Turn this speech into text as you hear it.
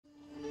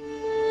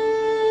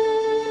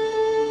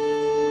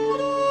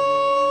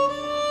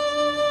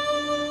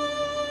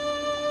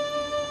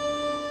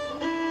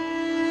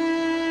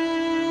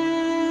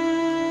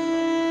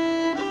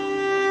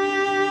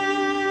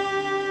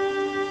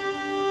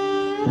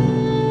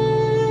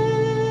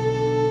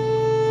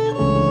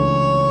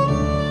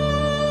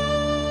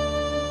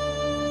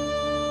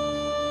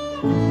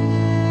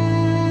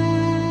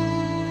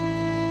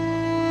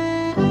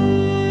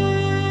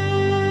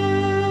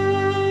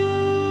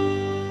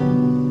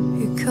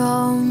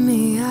call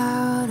me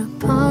out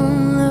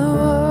upon the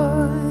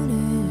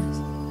waters,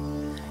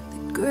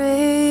 the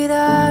great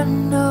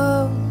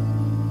unknown,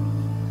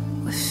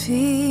 where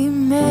feet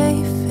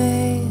may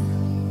fail,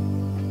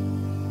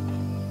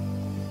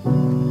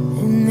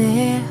 and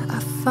there I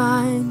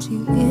find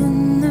you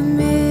in the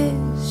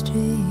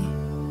mystery,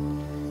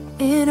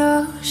 in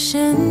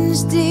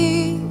oceans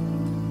deep.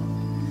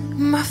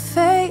 My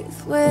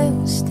faith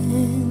will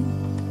stand,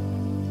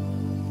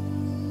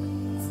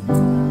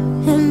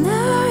 and I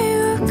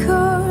will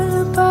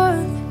call upon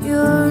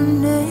your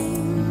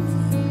name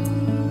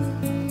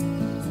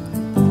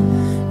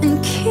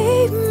and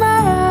keep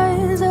my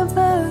eyes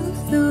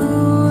above the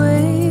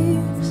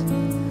waves.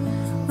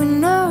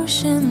 When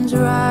oceans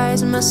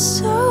rise, my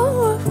soul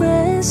will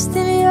rest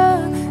in your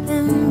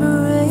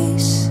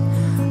embrace.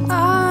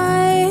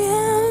 I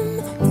am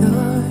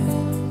yours,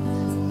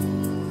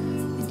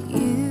 and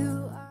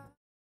you are.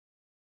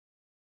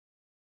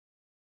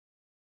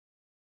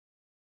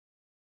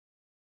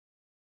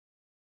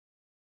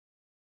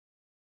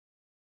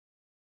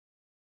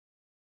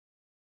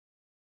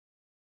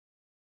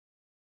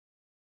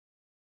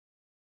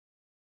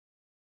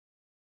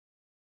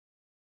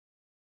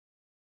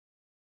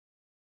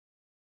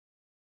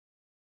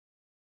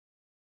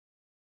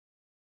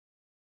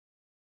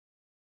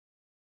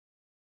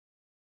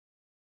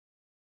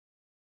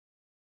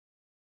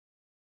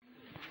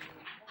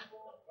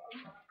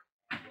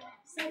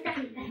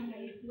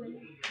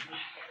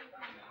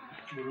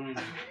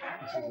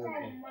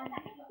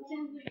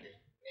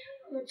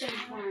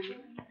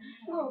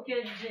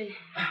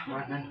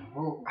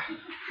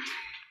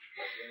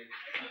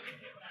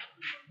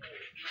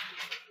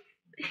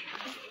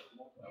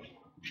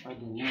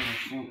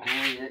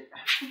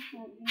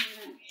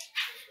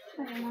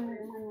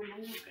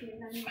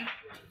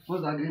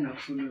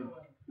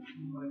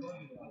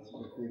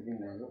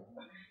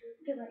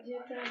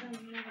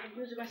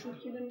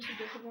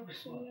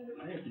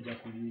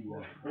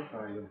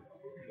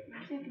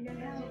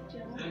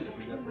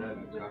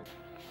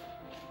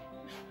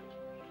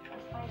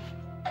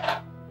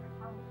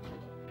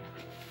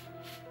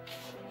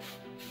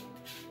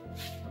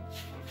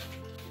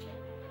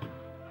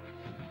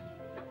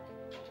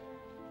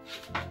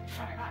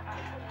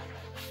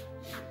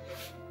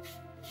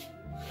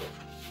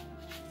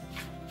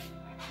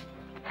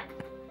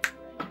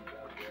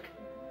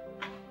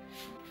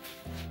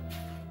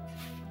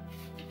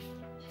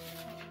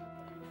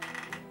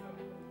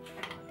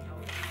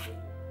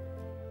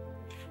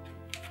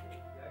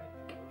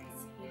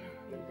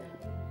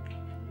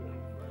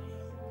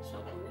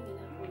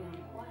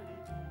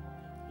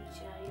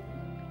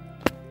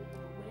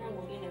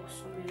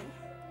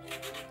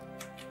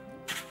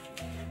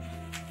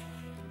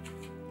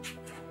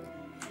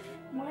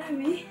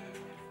 Mami,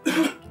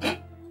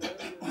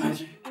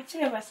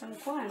 achile basa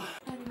mkwani.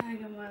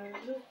 Anaga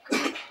maluka.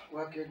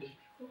 Wakedi.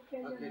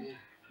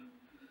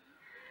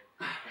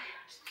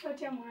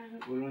 Sotia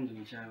mwana. Bulungi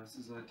mchana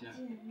sizotia.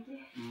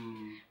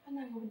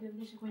 Anaga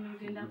budebushi kwenye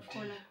ugenda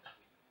kukola.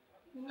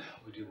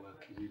 Udi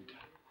wakirida.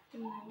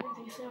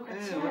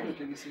 Watu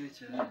tegisire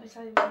cyane.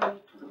 Nagate.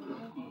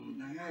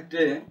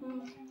 Nagate.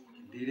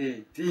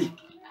 Direti.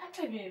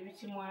 Ate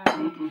bebiki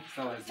mwana.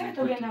 Sawa ziko.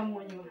 Tatogenda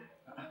munyo.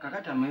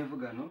 Kakata amayevu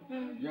gano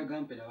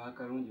byagampera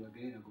bakalungi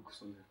bagenda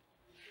kukusomera.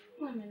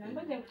 Mami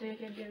nambaje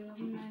kutekedde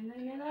ngomwana.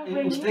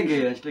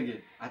 Kitegeera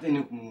ate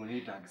ne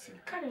kumumulira tagisi.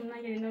 Kale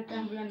munagere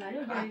notambula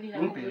nayo galira.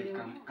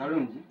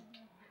 Kalungi.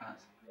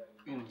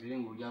 Envire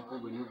ngo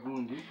lyakogwe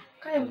n'ogundi.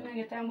 Kale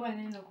munagere tambula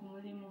neno ku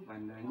mulimu.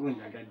 Bannange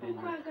onjagadde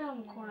nnyo. Kwagala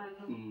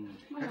mukwano.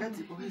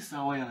 Kakati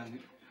obisawa yange.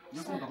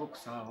 Ndokumpako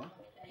kusawa.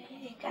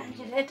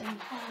 Kanji leta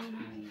mukwano.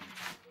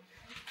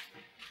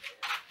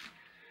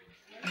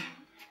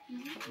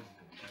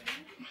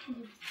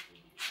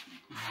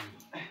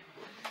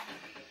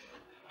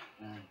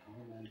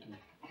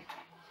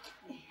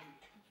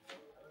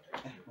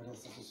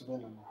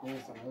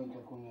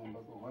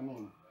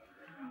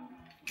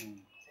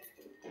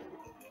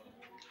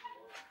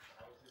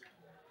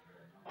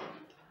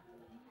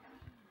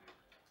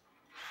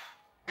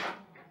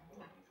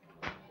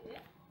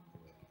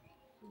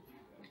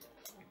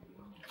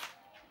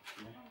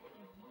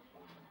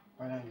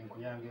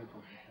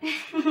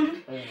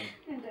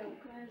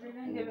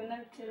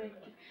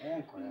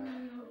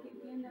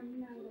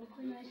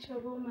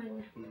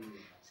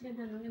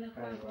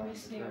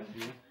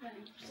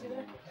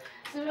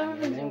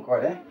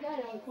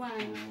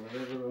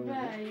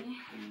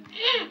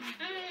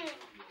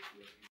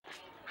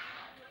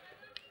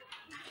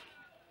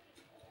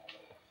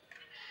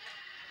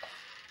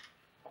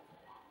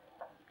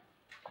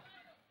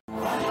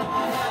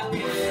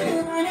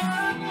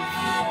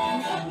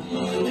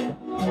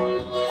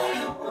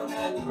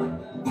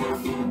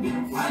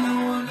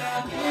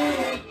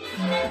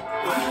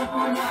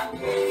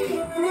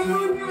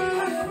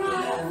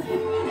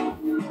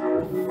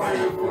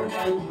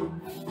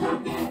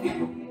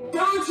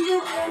 Don't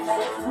you ever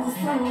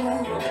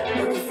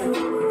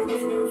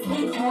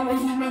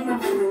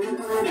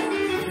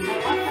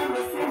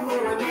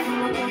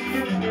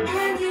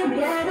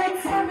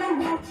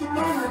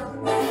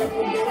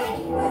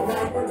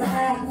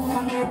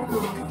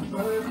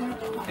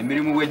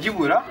emirimu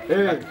wegibula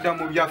atudda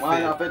mu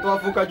byaffe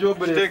twafuuka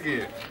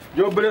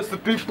jobless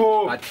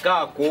people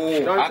atikaako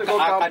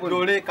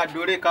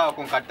kadole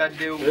kaako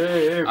nkataddewo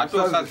ate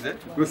osaze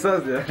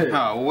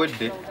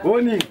owedde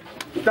oni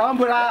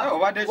tambula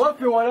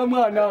waffe wala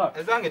mwana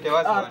ezange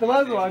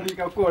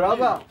tebaziwandiikako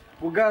laba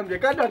Bugambye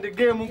kata ndi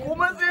game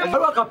nkumaze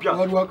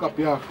waliwo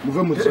akapya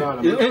muve mu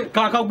kyala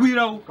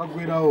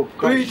kagwirawo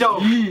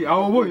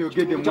awo boyo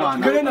gede mwana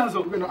gere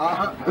nazo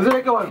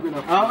zereka wali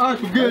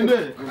tugende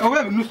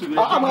owe nusu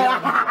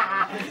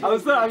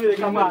awusala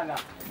bireka mwana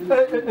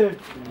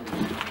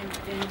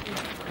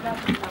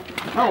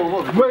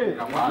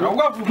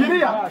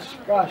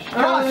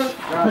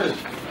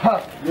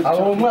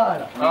awo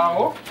mwana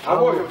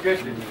awo yo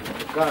gede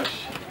cash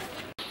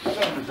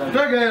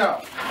tegera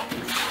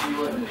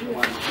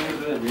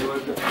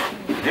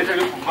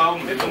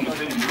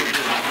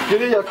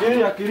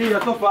Kiria,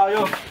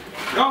 tofayo.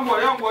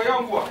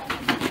 Yangwa.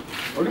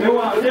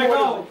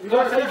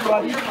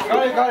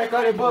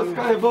 Kare,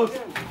 boss.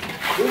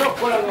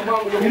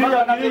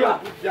 Kiria.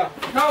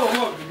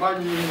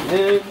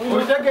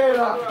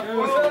 Utegera.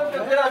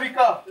 Utegera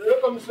bika.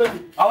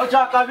 Aho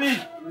chakabi.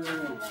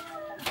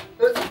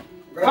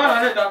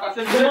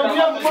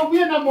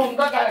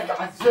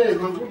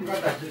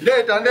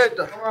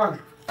 Leta.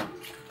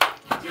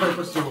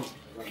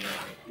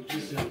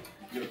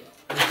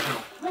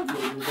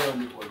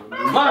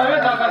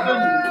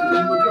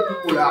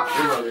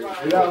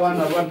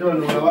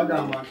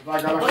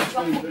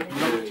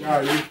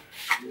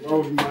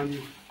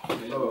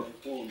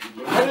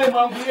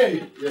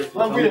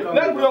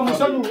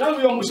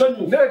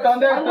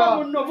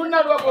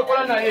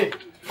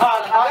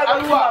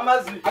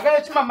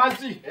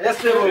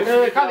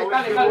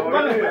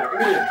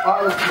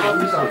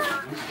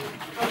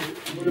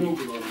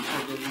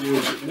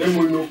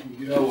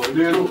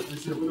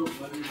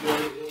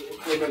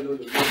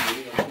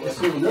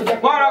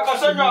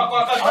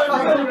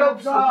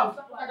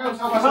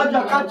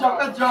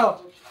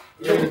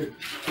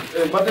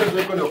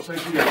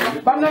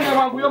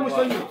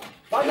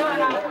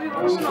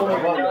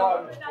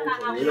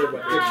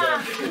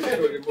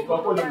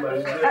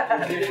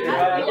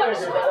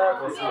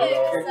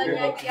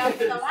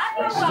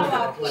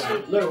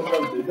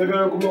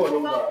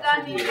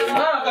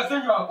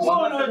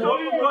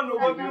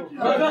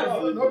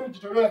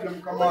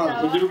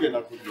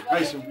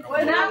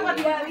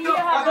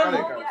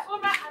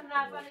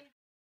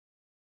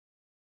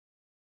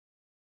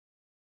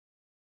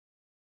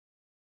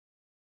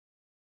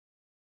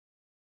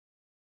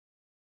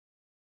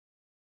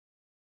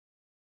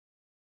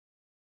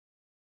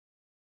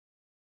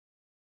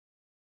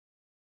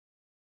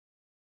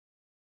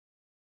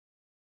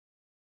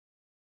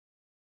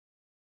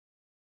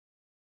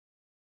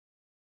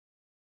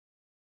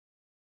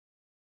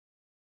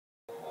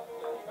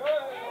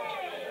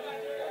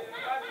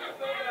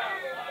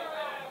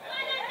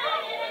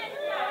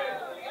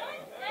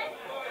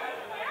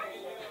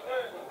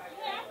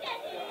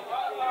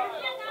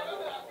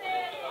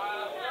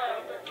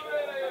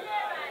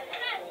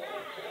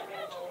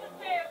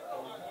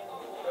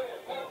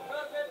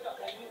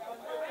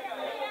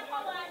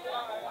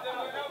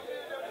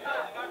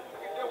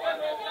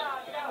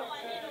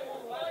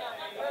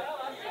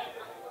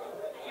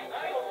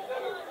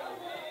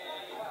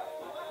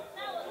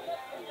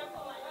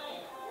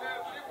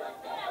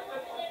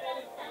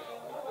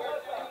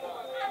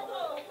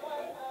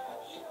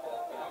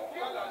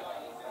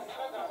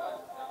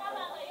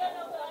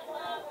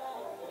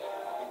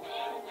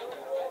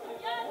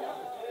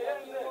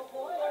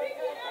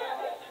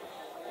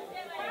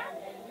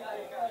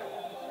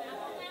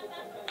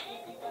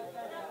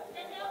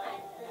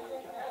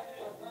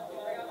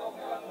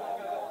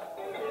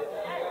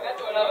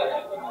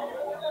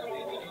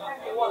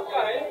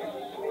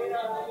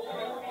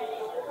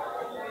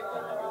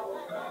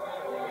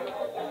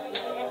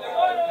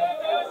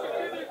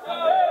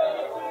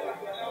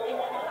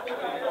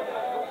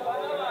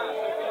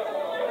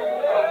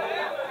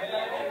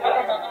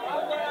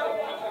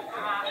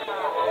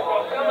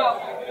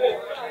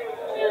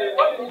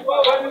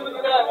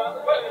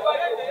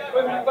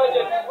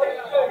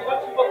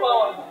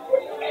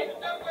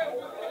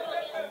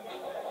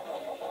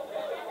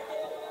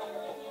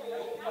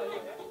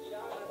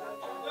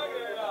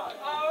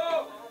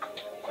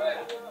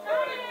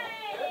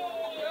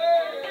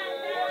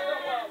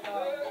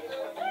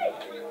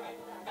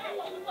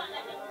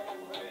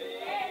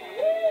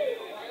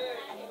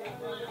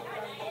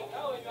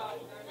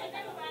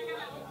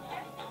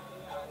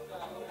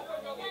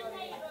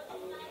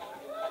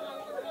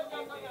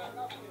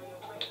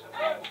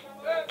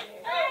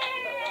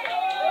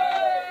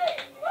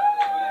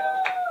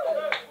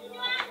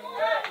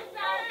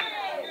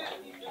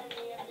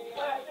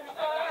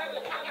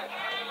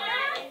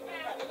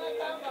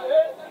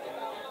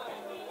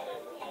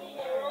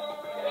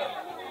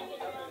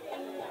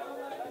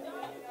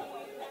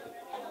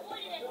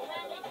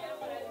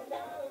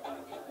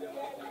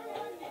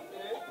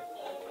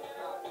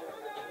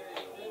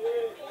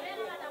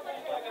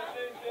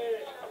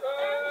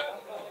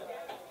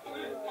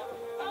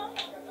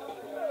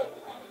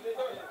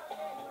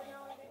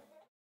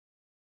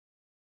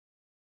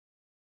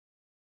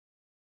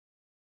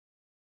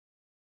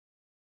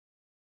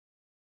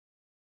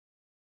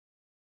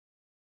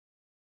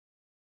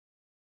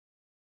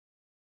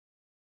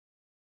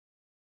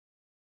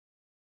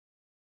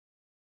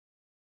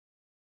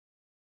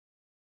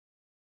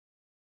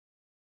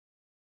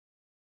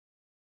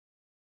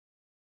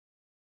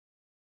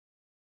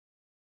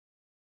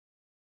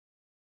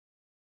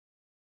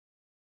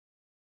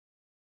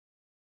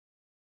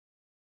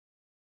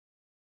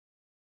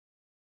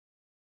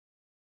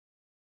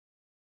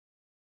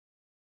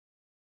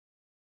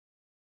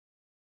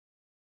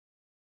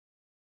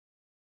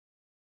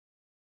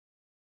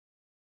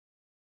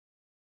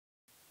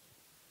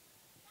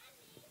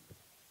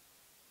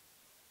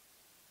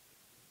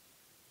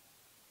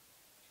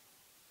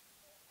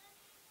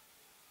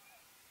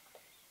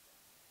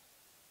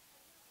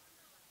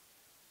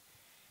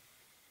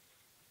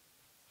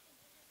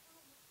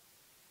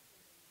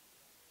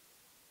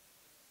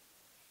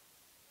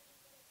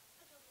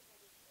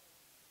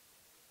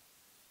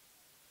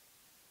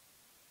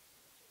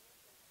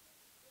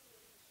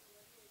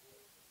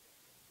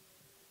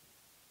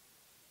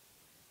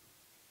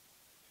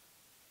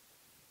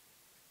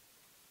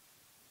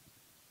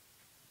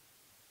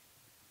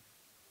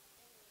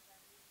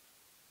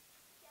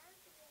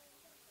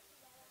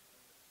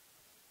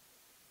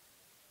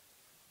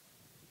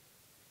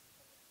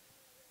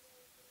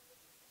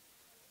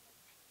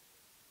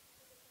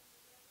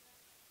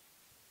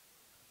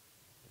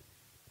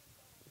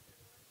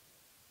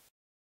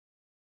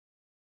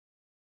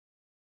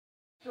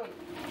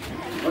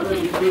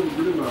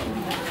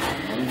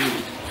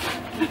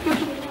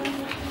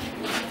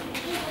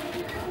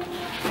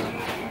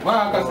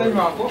 Ma kasemi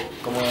wako.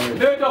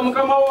 Leta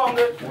mkama wangu.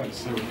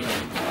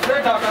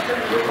 Leta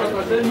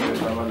kasemi.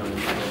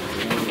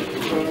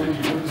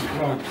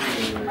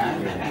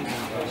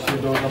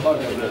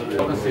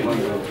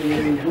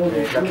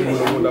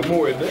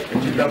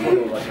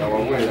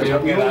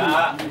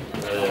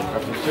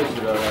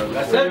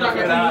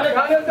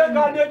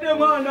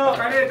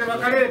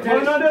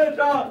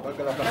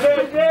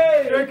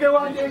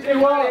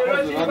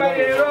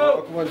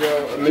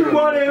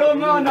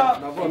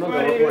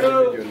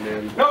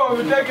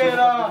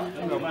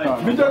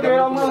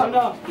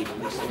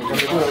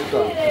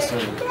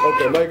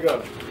 Okay, my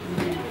God.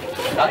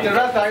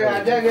 Aterasa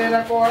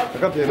ajagera kwa.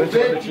 Akapera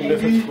chile chile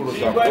sekuru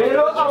sa.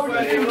 Pero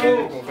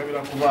aulimu. Kabila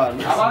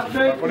kubana.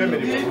 Abate. Kole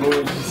meri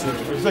kulo jise.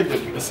 Useke.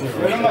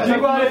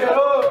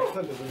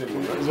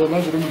 Zo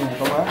na zuri mu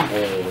kama.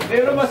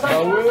 Pero masaka.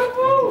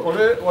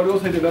 Kole wali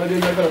osete dana de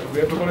ngara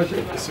ko kole shi.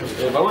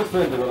 Bawo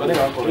sende no dane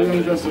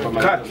ko.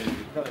 Kat.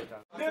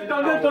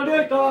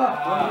 Neta.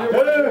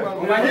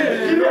 Umanye.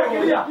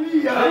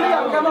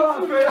 Kama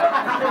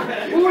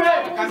ule.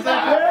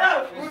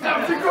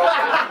 Utamchukua.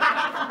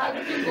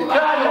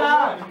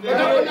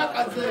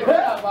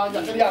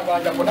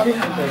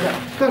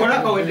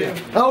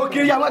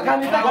 Aukiria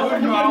makanisa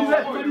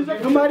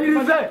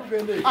tumalize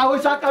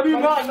au shaka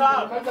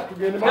bimana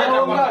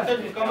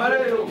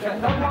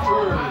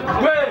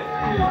we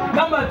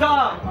kama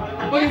ta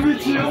uri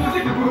bichi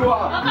umuziki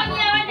kurwa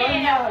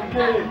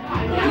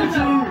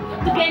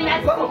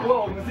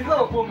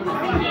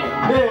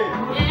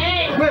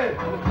we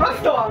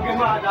rasta wange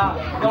mana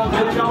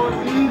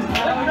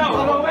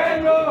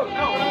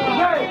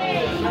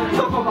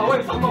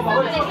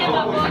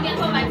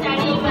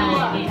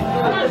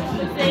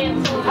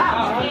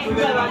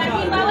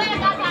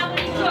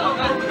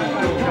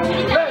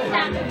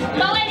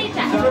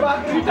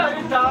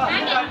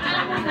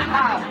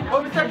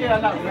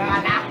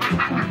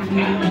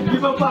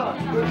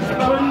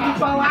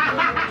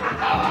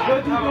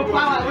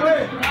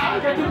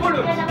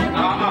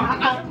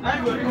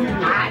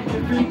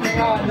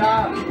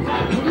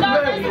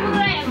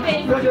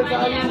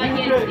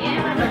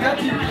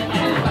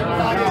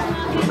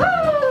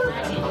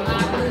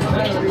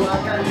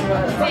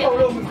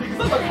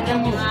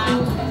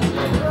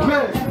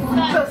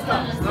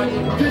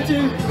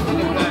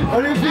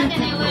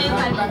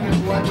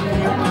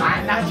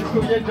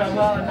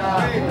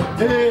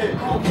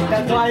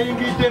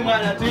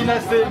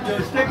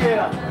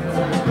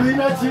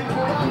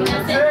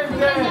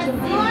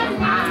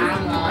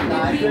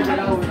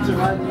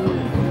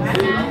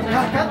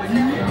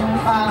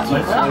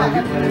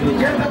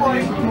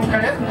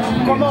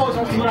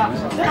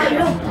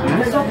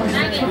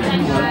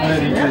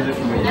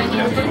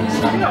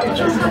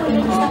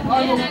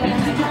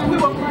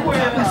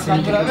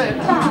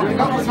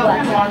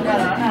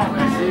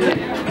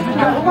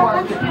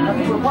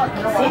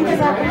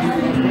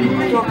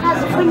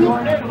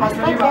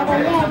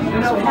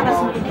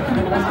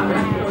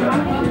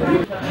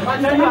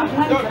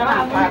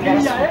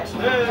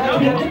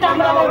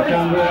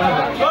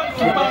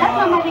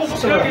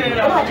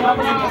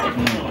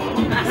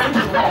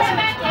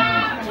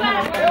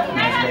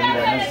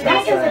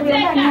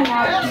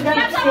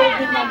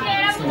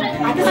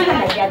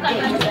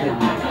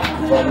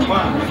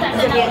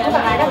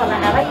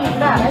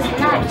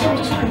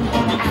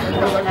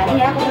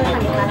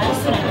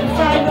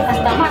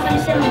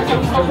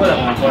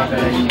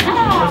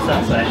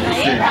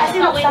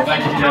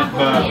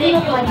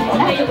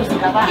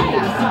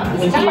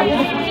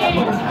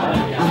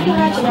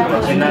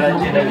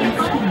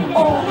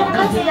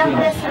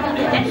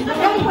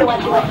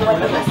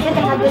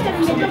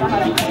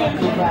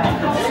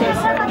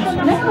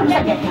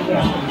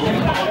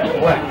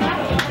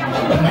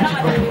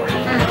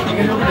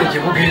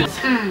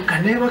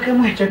Kaneba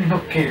kemwecha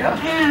ninokera.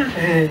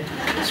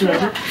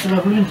 Sura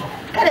bulungi.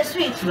 Kale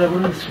sweet. Sura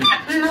bulungi.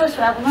 No,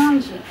 sura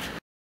bulungi.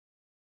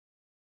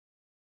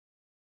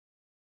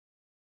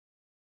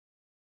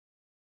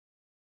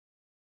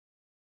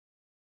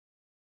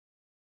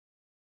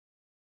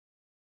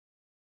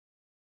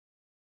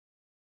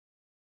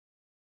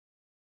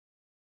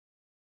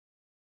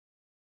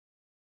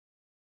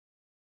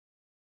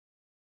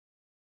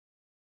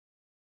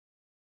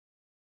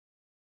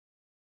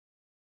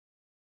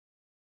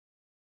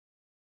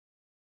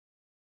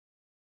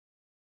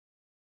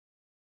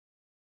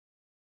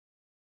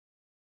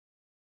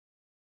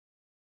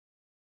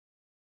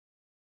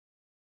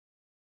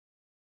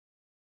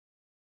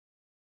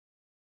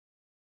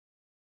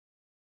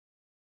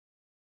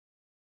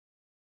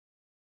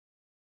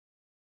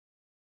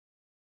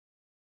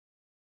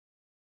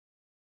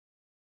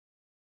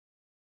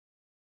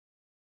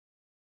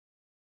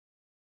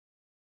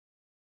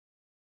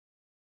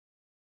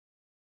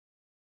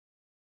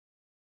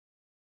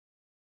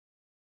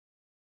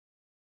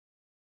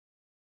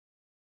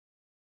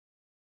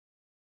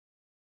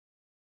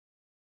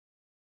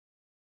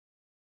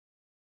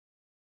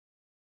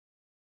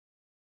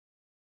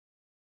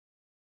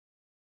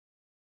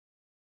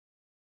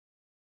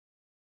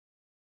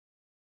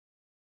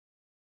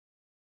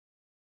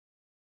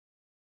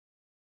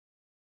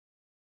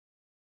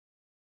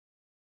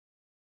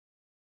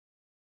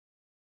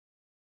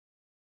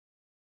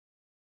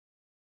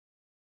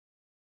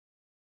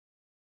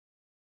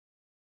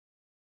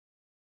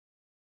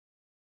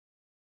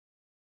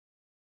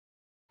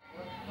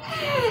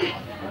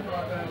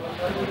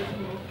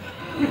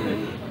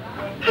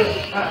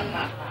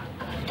 Sana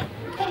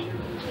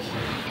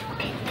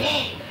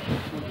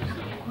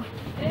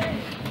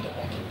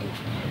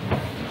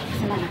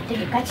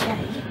nategeka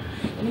chai.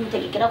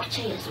 Nimutegekera ku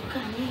chai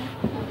yasukani.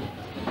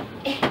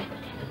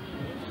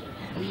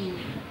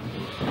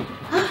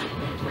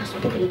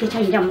 Nasotegeka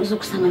chai ndamuzo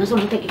kusanga nazo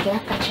mutegekera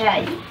ka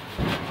chai.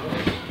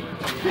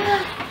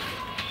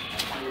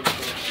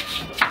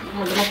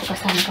 Nagera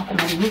kukasanga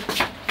kakumalimu.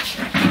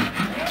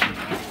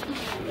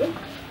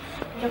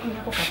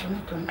 Ndakunyako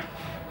katonotono.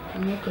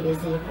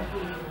 Nekerezeeko.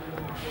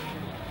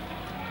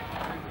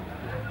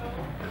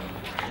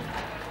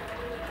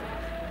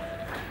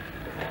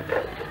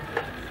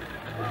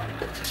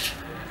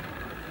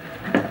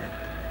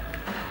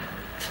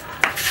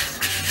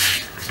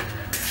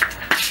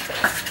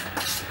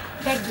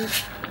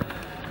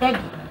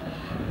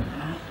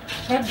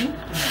 Daddy.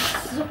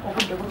 Zuko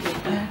kude.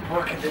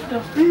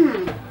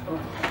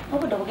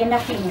 Okude kugenda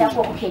kwinda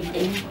ko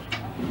kukedde.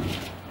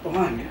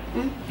 Owange.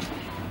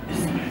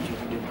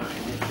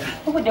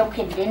 Okude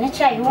kukedde ne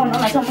chai wono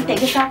mazo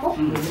mutegekako.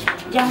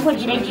 Jango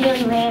jire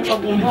ime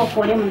ogenda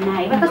okole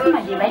munayi.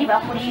 Bakasoma je bali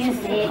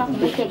bakulinze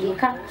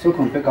kutegeka.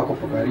 Soko mpeka ko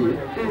pogari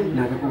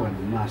na bekuwa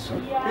mu maso.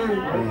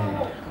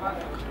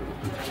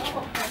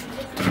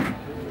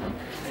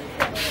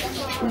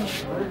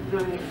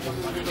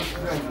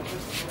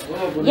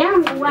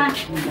 Yangu wa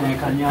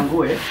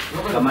Kanyangue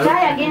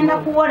kaya genda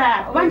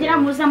kuwola obanjira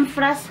muza mu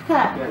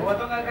flaska.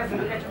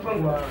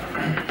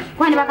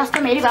 Kwani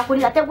bakasoma eri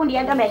bakuliza tegundi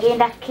yagamba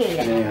yagenda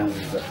kera.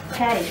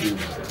 Kale.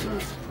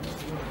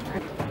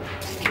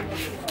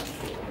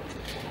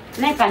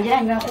 Naye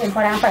kanjira nnyo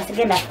kumpola mpasi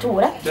genda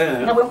kutuula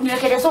nga bwe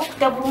kunyokereza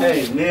okutta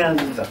bulungi.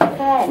 neyanziza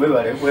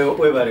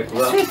webale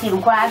kuba Sweet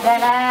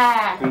nkwagala.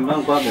 mba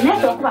nkwagala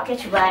Naye okubako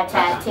ekibaata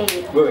ate.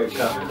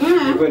 gweweka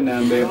gwe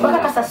nambe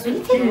Bakakasa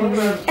sweet.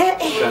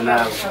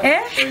 kanaawe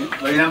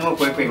olinamu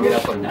okwekwengera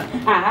konna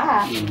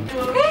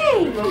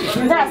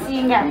Nze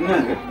asinga.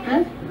 nange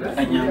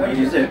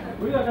anyanguyirize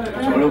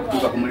osobole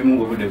okutuuka ku mulimu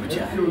ng'obudde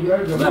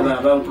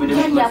bukyali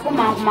bankubidde Yako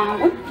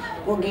mangu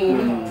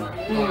ogende.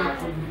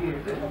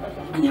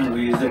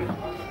 anyanguyirize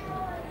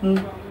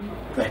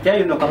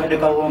akyayi no kabadde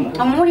kawoomu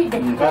Amulidde.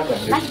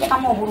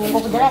 Nakitekamu obulungo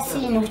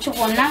budarasini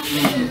bukibona.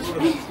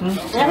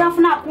 Era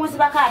nfuna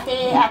akunzibako ate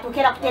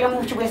atukera kutere mu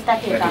bukibu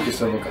esitateeka.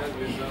 kisoboka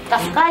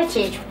Kasukaayi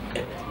kyekyo.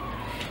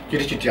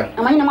 kiri kitya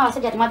Amanyi namwe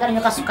abasajja temwagala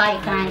nnyo kasukaayi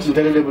kangi.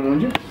 nteredde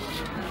bulungi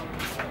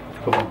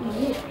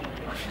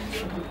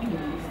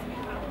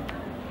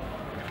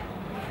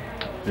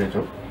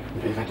ekyo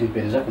kati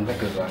mpereza ku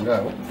mpeke zange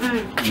awo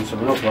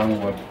nsobole okubamu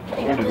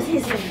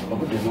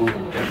obudde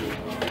bungi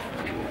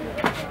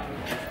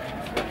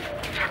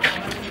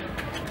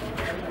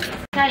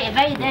Kale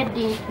bayi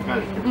daddy.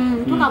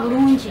 Tuka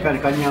bulungi. kale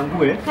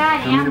kanyanguwe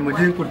Kale, emirimu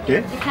ginkutte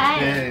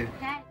Kale.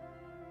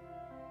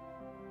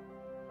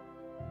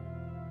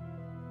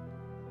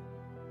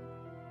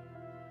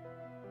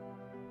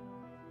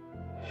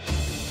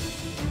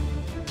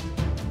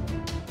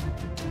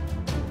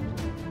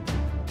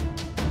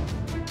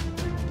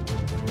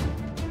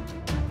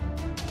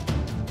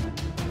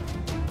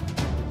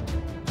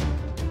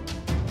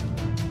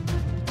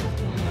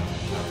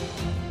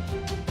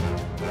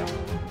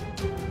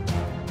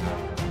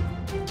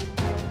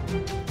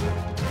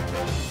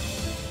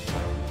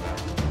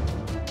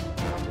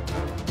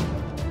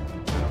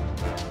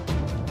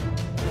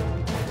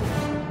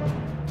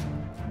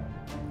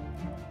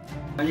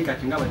 Manyi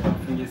kati nga bajja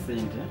kufunja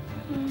ssente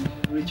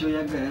buli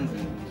kyoyagala nze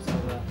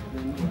nsaba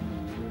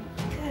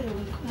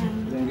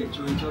nze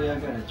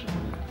kyoyagala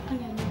kyona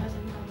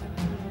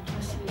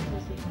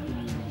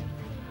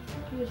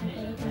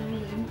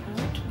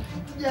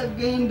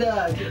yagenda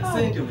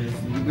ssente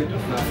wezigwe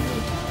tofaana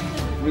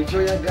buli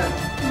kyoyagala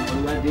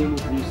olwaddemu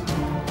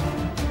kunsaba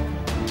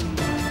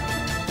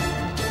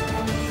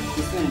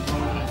ssente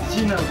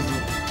kinabuzo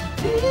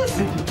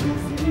ssente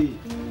tweziri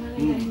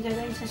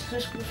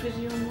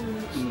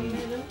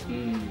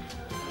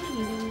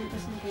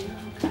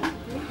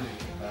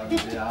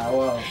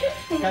Wow.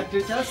 Kati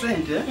kya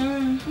sente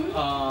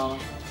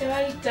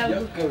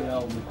yakawera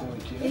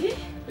omukooti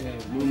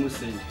mulimu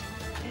sente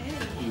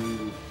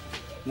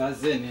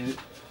naze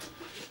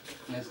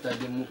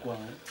nesitadde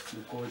mukwawo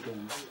mukooti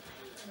omu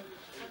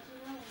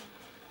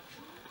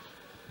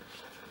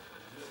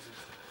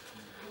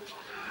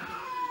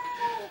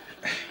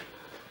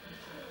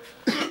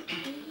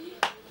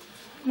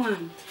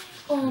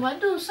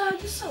Obadde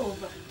osaagisa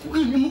oba?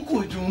 Kugambye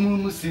mukooti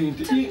omulimu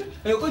sente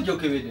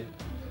ekojjokebedde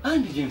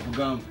andi gye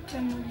nkugamba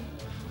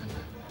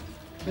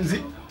nze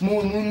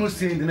mulimu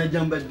sente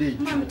najja mbadde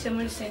ekyo Mami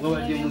temuli sente.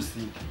 wabaddemu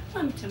sente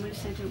Mami temuli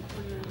sente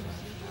nkukulira.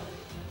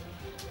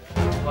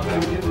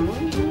 wakabidde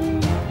bulungi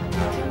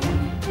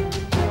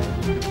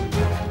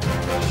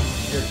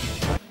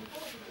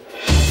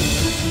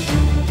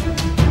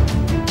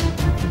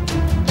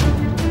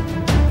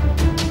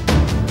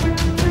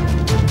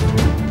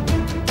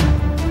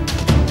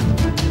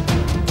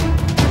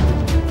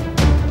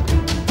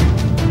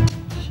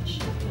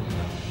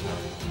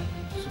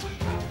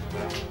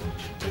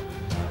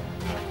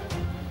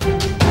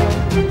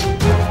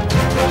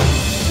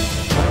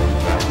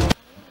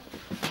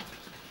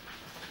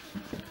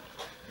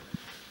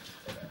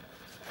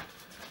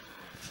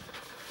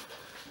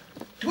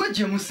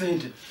wakuje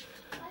musente.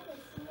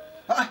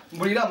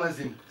 Mbulira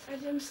amazima.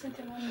 Saje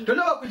musente mwana.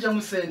 Tona wakuje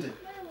musente.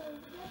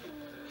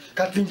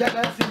 Kati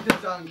njagala sente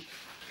zange.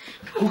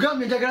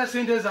 Kugambye njagala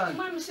sente zange.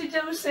 Mwana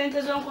sije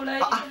musente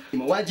zonkulai.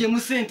 Waje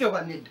musente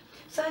oba nedda.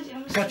 Saje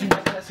musente. Kati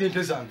njagala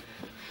sente zange.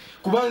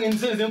 Kubanga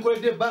nzenze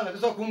nkoledde banga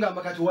toza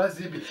kungamba kati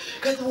wazibe.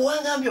 Kati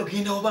wangambye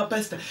ogenda oba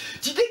pastor.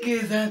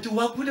 Kitegeeza nti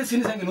wakude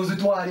sente zange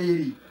nozitwala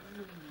eri.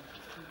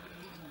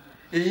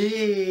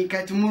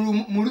 Kati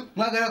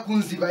mwagala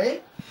kunziba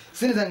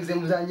sente zange ze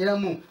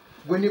muzanyiramu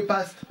gwe ne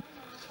pastor.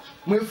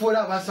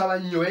 Mwefuula abantu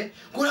abannyo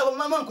kulaba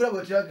mama nkulaba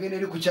otagenda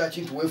eri ku kya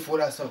kintu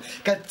weefuula asaba.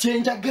 Kati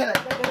kyenjagala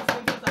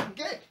sente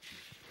zange.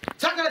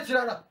 Kyagala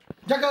kirala.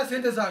 Njagala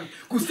sente zange.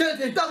 Ku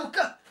sente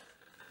ntabuka.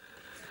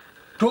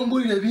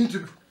 Tombulira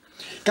ebintu.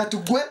 Kati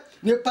gwe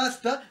ne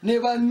pastor ne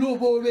banno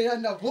bobeera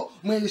nabo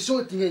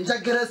mwesorting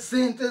njagala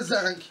sente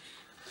zange.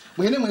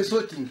 Mwene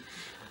mwesorting.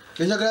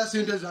 Njagala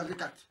sente zange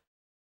kati.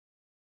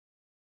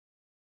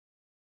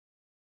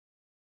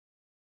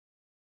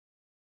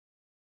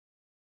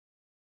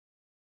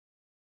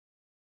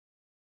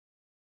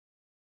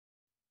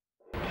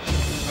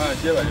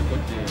 Je bali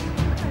kote.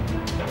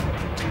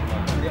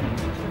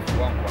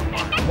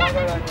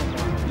 Wangala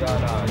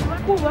nyama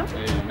Kuba?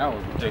 Nawe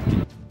uteki.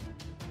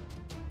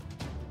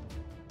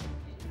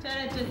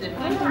 Chara Joseph,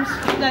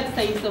 that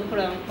says so for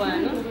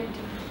Ampano.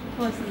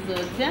 What's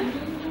Zotia?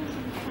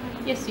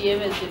 Yes, you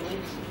ever do it.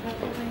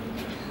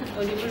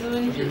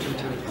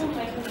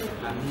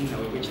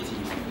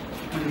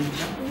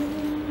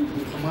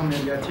 Mama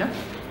yatia?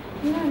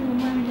 No,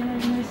 mama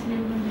nice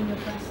living in the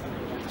past.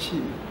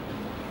 Chi.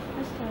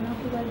 Hasta na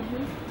kubaje.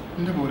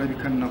 Ndaba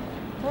olabika nnako.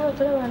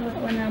 Tole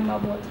wana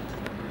mabota.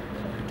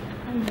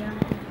 Anja.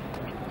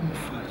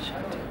 Mufacha.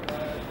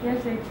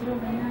 Yaze ekiro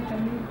ganyaka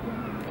miko.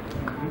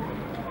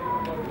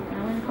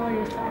 Nawe kwa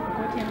hiyo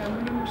kwa tena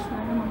mimi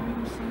msana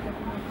mimi msinga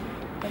kwa.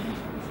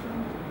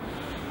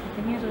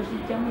 Tenyezo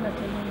sijamu la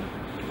tena.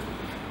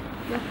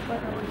 Ya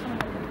kupata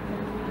sana.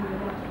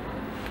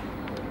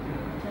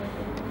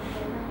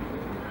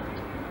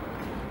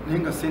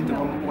 Nenga sente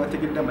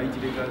wategedde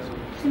amayitire gazo.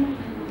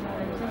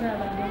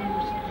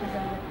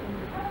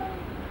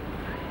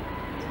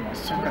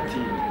 Sakati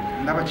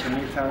ndaba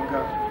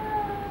kyamwetaaga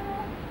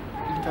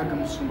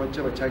musumba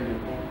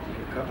ky'abakyalireko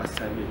leka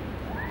asabe.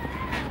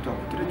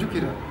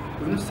 Twakutujjukira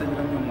olina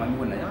otusabira nnyo omwami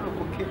we naye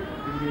alokoke.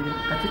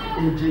 Kati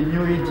egyo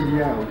emyoyo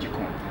egiri awo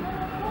gikonta.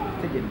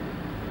 Tegedde.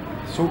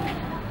 So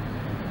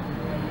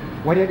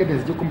wali yagedde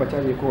zijja kumba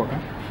kyalireko waka?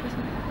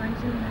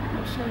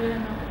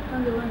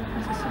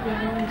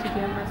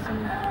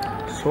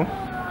 So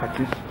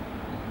kati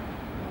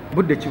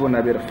budde kibona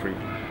abeera free.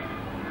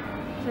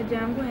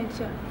 Jangu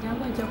encha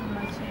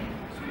kumacha.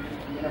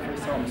 Yana free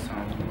sawa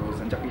musanvu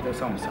ndowooza nja kuyita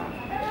sawa musanvu.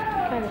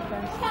 Kale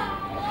basi.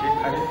 Okay,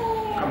 kale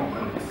come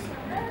on.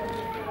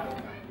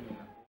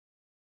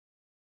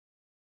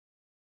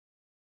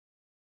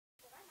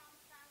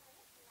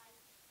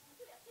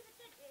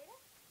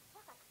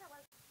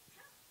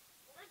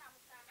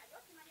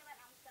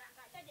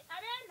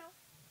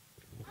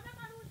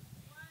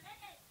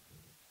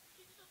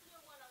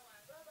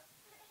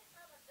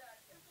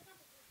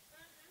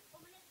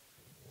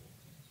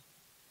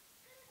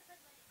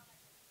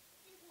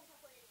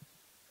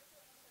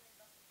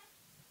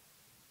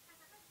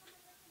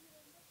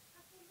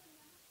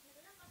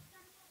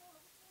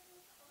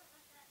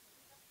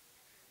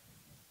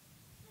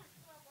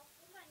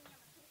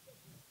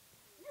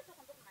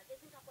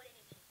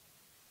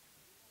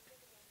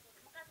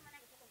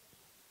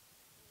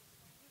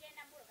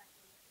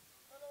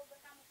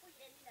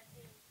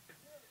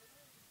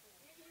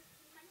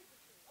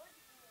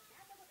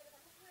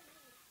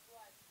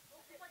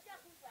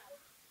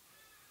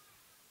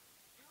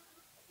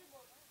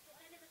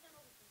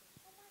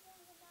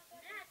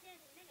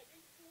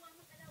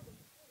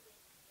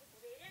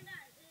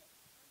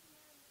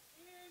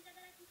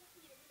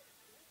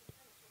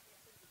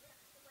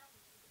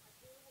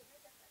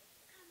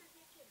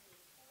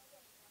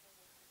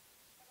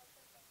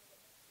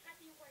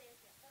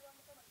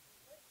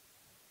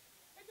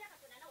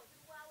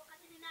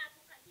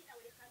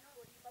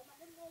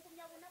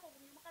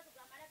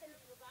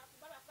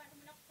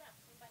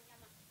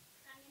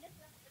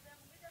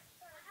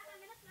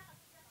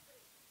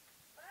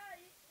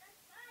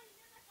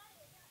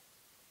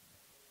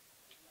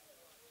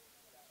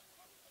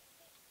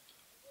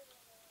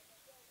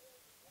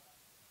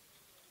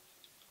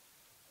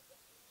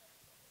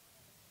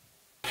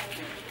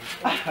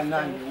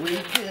 Nani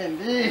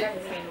weekend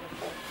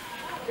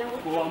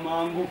kwa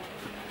mangu.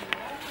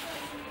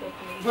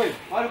 Wewe,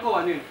 waliko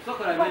wanini?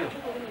 Soko la leo.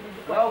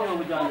 Wao ndio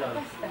ujanja.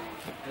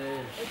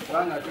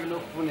 Bana tendo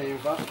kufuna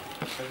yuva.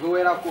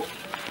 Zowera ko.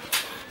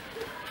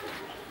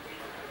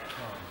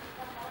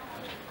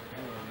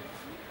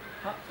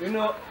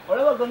 Ino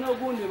olaba gano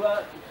gundi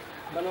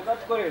bano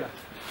katukolera.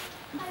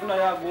 Mfuna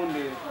ya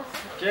gundi.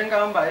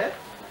 Kyengamba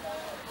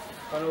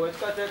Kano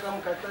wetukateka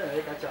mukataya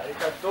ekacha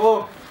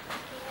ekato.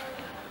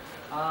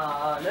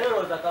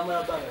 Lero za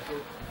kamera banga so.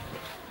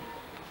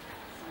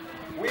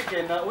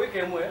 Weekend mwe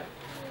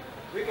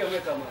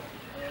kama.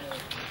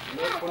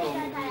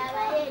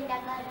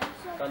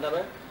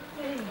 Kandabe?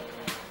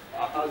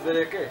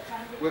 Azereke.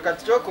 We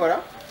katichokora.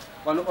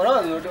 Wano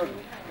ona noto.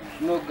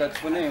 No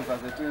gatfone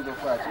emfaze tuzo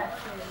kwachi.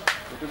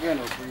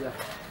 Tugenda okuya.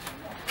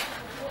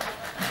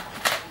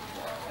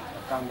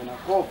 Kambe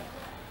nako.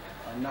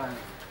 Anani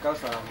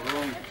kasa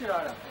bulungi.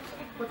 Kirala.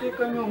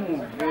 Koteka nyo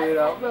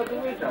muvera.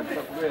 Obatuweta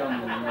kubera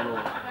mu nyoro.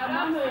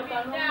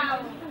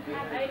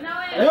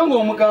 Ayo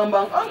ngomugamba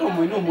ango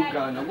mwino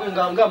omuganda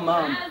gwenganga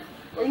mama.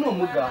 Oyino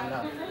omuganda.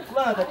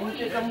 Kubanga kati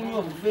muteka munyo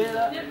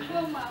obuvera.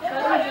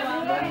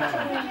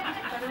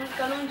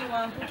 Kalonji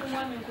wamputu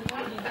mwami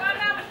nkubuli.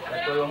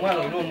 Oyo mwana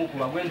oyino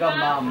omukuba gwenga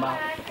mama.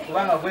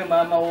 Kubanga gwe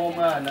mama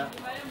w'omwana.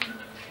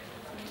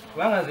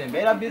 Kubanga nze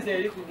mbeera busy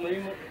eri ku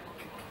mulimu.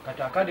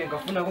 Kati akade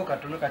nkafunako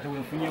katono kati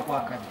wenfunyeko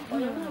akade.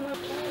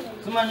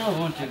 Simanyi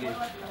oba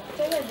ontegeera.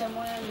 Tegeeza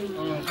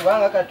mwami.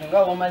 Kubanga kati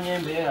nga womanya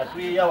embeera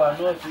tuyiya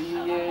wano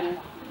tuyiye eri.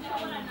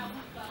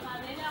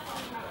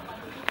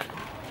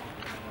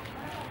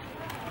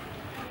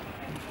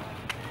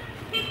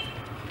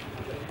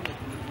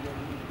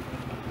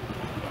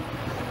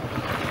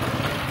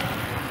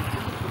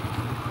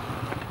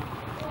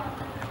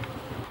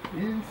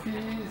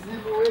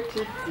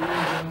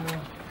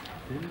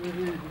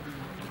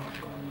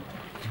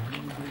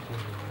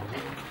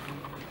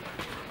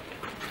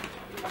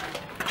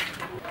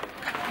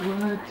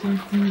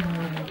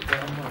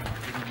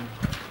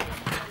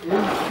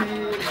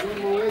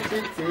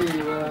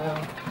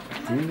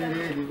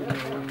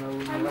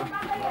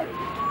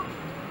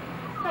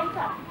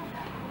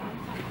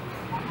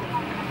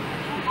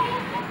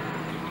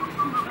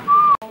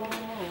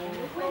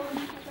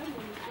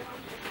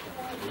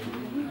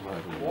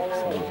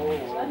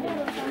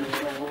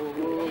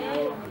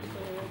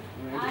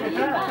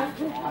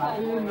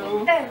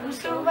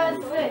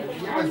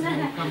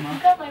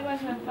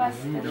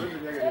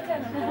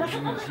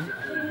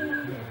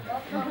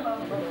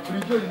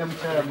 Tulijoli na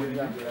mchara mwili.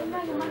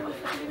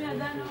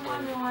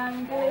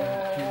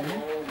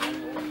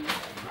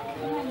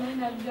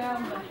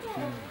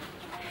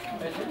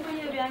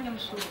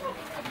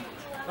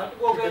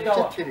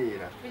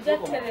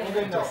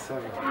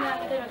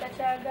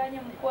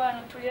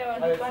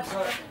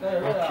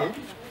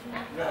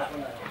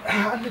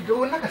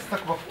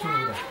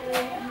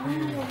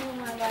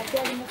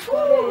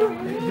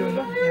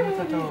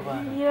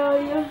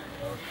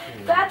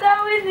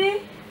 Tata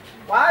Winnie.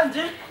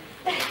 Wanji?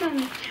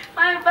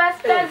 My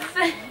pastor.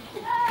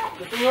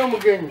 Kutumwa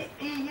mgeni.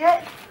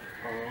 Iye.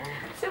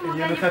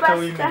 Simugeni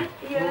pastor.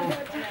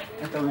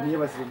 Tata Winnie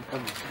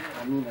basimukama.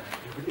 Amina.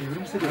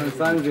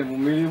 Nsanze mu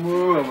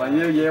mirimo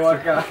abanyeye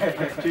waka.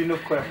 Tuino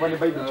kora bane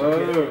Bible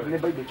chogera. Ne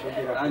Bible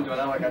chogera. Anjo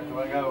na wakati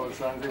wangao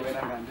nsanze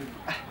wena ngandi.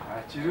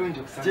 Kirungi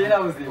kusanga.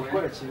 Kera uzi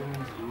ukora kirungi.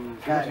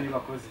 Kandi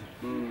bakozi.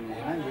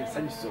 Nange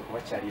sanyiso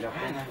kubacyarira ko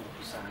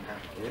kusanga.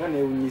 Era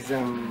ne unyiza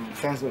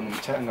nsanze mu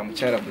mucanga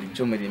mucyara buri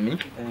byo murimi.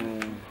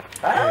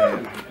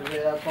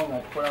 Era ko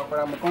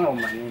ngakora mukono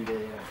mu maninde.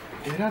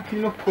 Era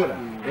kino kora.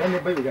 Era ne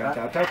Bible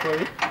gatatako.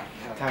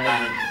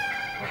 Tayi.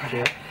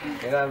 Okay.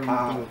 Era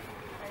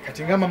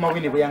kati nga mama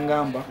wini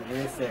buyangamba.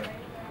 Yes.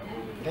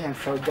 Era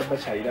yansawja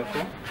bacyarira ko.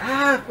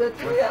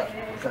 Petuya.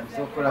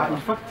 Sansokola. In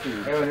fact,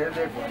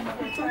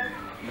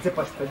 it's a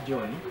Pastor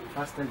John.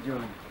 Pastor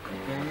John.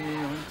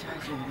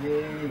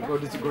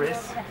 God's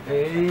grace.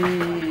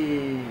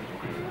 Hey.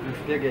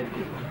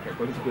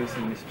 God's grace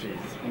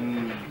ministries.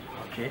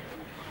 Okay.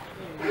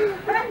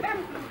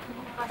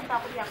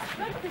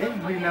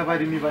 Mwina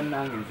barimi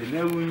banange nze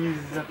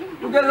newunyiza.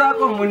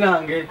 Tugezaako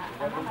munange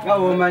nga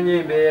womanya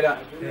embeera.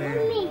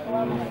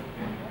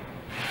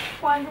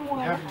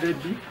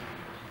 Baby.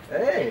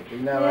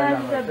 Ina bana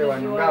basewa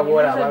nga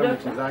bora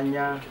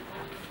abamukuzanya.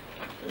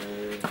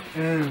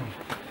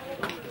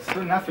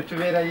 So naffe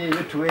tubeera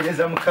yeyo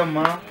tuweereza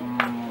Mukama.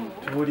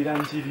 Tubuulira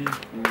njiri.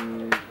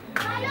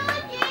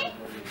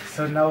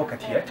 So nawo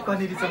kati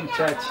yatukaniriza mu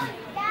church.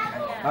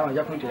 Awo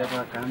nja kuntera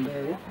kwa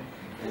kambe.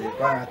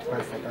 Kwa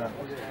twasaka.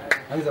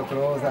 Aiza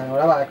kulowooza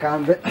olaba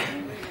akambe.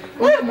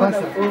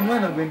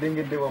 Omwana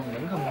gwendengedde wamu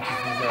nga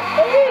mukiziza.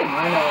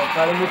 Mwana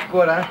wakale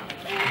mukola.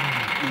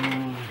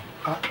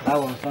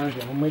 Awo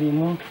nsanze mu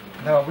mulimu.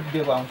 Nawa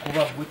budde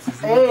bwankuba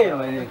butsizi.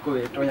 Ko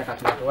etonya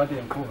kati watwadde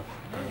enkuba.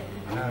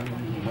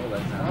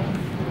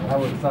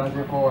 Awo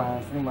nsanze ko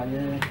wansi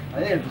manye.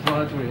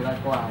 Tusobola tubeera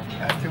ko wansi.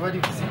 Ate wali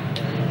kusi.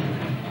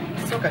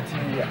 So kati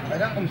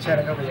era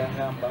omukyala nga bwe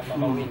yangamba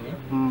mama Winnie.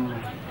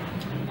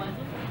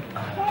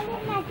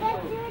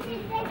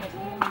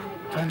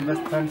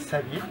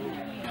 Tandisabye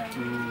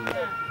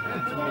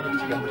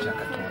ekigambo kya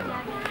Katonda.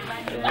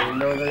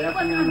 Ndowooza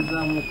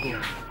yakunyizamuko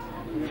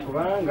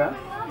kubanga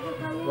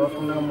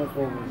bafunamuko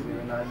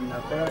obuzibu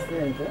nakola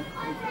ssente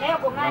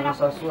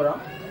namusasula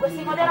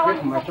ate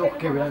kumakya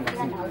okukebera nga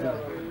sinkuza.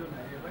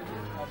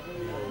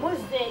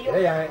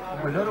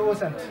 Bwe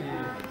nolowooza nti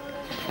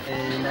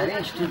nali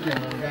nkituuke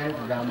mu ngeri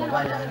kugamba oba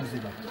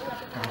yanziba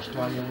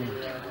kankitwalewo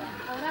enti.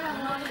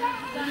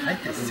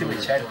 Ate si bwe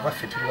kyali kuba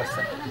ffe tuli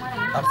basatu.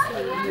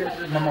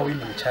 Mama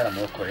Winnie mukyala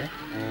mulokole.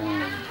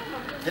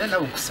 era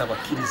nawe nkusaba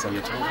kkiriza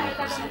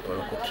yetulubulokozi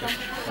olokoke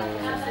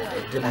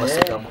edde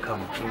mumasiga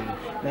Mukama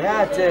naye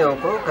ate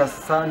okoloka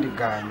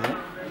sandiganye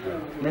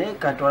naye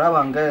kati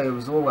olaba nga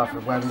obuzibu bwaffe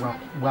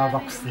bwava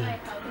ku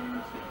ssente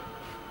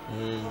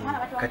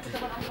kati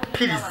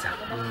kkiriza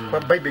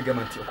Bayibuli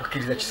egamba nti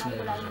okukkiriza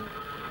kisumuluzo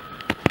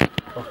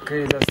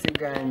okukkiriza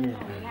siganye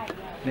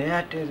naye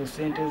ate ezo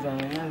ssente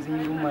zange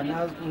naziruma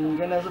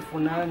ngenda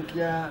zifuna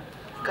ntya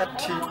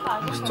kati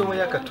mu sitoowa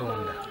ya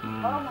Katonda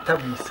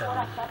tabuyisa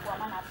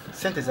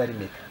ssente zali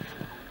meka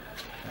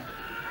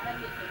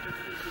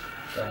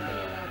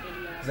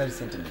zali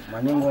ssente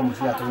manyi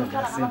ng'omusi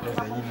atayogera ssente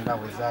zenyini nga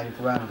bwe zaali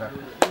kubanga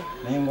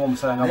naye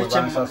ng'omusala nga bwe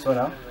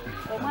bansasola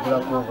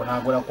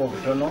nagulako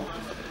obutono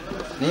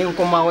naye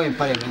nkomawo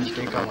empale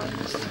nengiteeka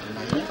wanyi ssente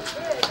naye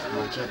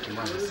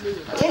makyatimwana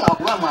ssente ate nga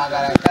kuba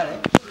mwagala kale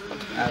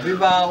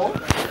bibaawo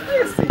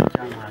ssente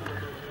amagala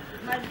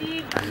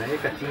naye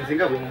kati nze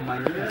nga bwe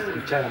mumanyi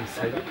mukyala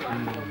musabi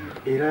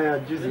era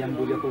juzi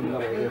yambuulyako nga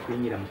bwe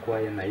yakuyinyira mu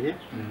kwaya naye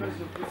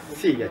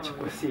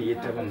si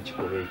yeetaba mu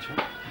kikolwa ekyo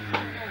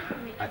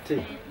ate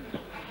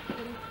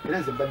era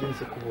nze mbadde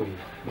nze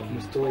kubuulira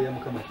mu sitoowa ya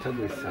Mukama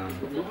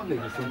tagwesango obanga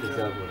ezo ssente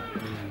zaabula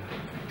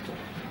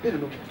era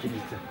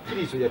n'okukkiriza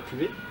kkirizo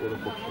yatube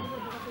olokoke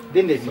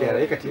dende ebirala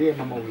ye kati ye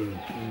mama wini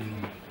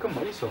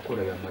Mukama Yesu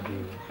akola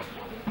byamagero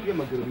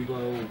byamagero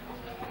bibaawo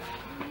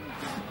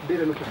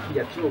beera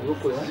n'okukkiriza tuna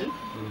obulokozi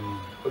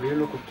obeera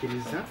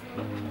n'okukkiriza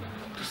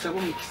tusaba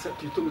omukisa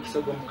tuyite omukisa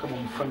gwa Mukama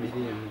mu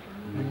famire eno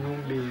mu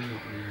nnyumba eno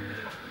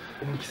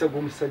omukisa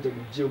gw'omusajja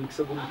gujje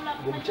omukisa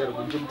gw'omukyala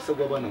gujje omukisa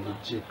gw'abaana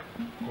gujje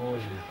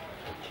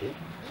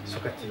so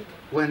kati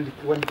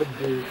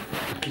wandibadde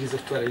okkiriza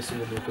tutwala Yesu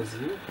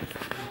ng'omulokozi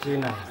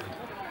jenaze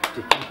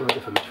tekikola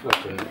gaffe mu kifuba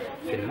kyonna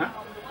ffenna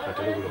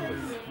twatale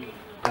obulokozi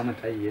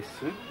amatayi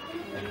Yesu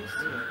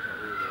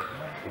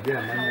ejja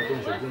amanya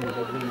gonza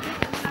gyenyiga gundi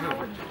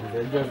nze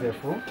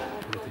Josefu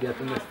tuli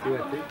atunga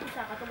Stuart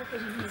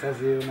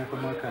nsazeewo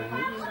n'akamwa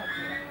kange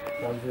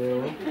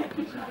nsazeewo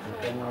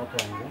n'akamwa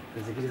kange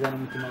nzikiriza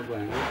n'omutima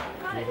gwange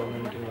niba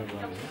n'omutima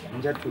gwange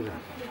njatula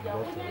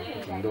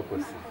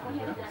ndokose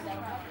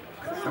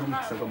saba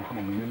omukisa gwa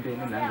Mukama mu nnyumba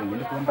eno nange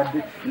ngende kuba mbadde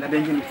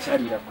nabenje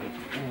mukyalirako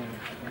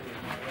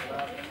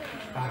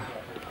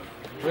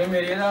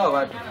wemererawo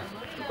batu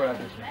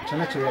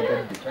kyonna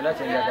kyoyagadde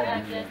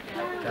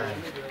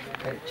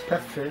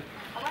kitaffe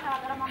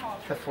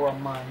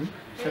w'amaanyi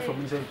kitaffe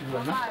omuyinza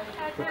ebitulwana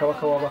gwe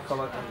kabaka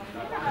w'abakabaka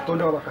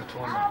katonda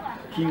w'abakatonda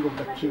king of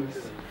the kings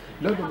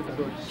lord of the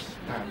lords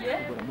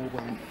obulamu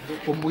bwange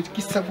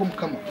omukisa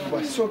gw'Omukama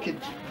bwasooke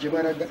gye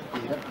balaga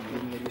era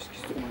erinnya lya Yesu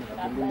Kristo omwana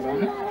Katonda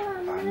omulamu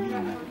amiina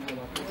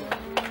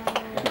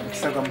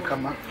omukisa gwa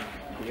Mukama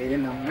gubeere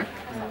nammwe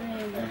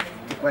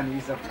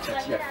tukwaniriza ku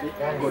kyaki yaffe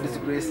God's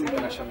Grace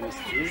International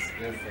Ministries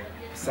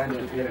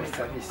Sunday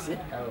service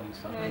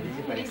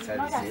delivery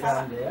services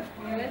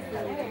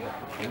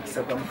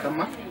omukisa gwa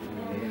Mukama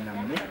gubeere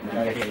nammwe mu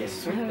linnya lya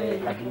Yesu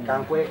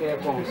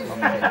kankwerekereko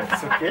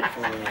omusoke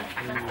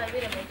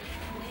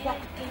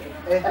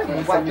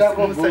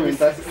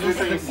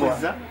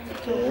musanyusiza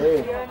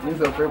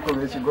niza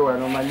okwekoma ekigo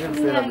wano omanye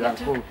ebiseera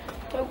byankulu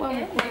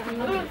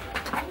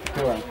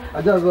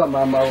ajazoa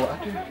mamawo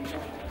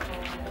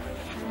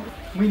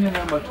mwine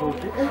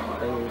n'amatooke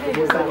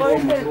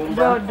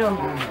dodo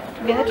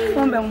genda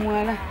tufumbe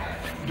muwala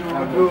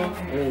dodo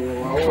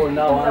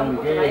wawona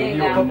wange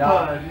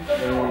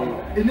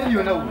ene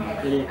yona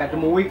kati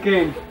mu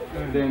weekend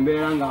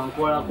embeera nga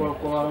nkola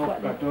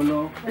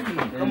katono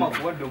kama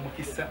kuwadde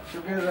omukisa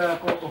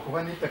kyogezaako okuba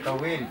n'ettaka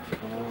weeri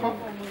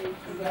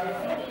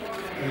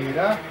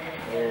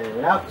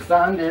era ku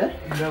sande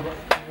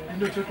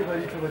endokyoke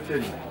bayita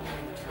bateri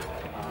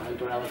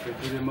ntolaba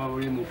tetulima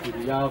buli mu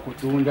kulira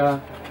kutunda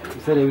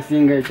biseera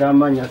ebisinga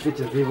ekyamanya si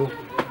kizibu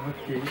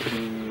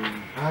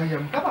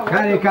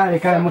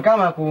kale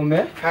Mukama kuume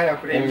kale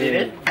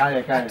akulembere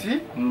kati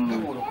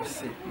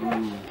olokose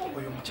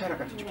oyo omukyala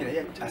kati jukira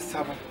ye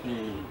asaba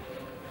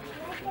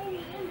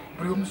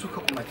buli omusuka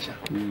ku makya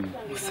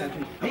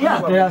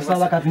musabe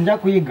asaba kati nja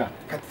kuyiga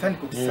kati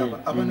tandika okusaba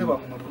abaana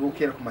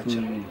bamulukera ku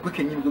makya gwe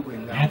kenyini gwe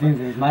gwenga ate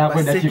nze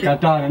mayako dakika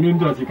 5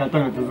 nindi dakika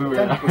 5 tuzuula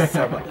tandika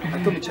okusaba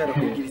ate omukyala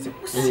kuyigirize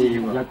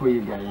kusiiba nja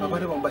kuyiga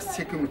abaana bamu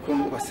baseeko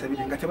emikono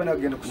obasabire nga tebaana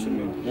bagenda ku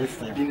ssomero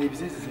bino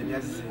ebizezize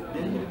byazze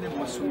byayirire mu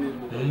masomero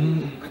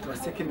kati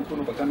baseeko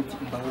emikono bagambe nti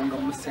mbawonga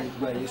mu musaayi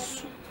gwa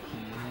Yesu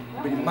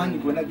buli maanyi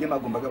gonna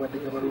gemagomba gabadde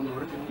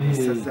gabalondola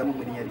esazaamu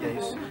mu linnya lya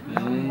Yesu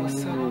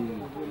namusaba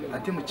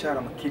ate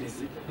mukyala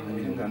mukkirize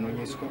era nga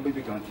anoonya Yesu kuba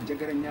Bayibuli egamba nti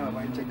njagala nnyo abo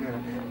banjagala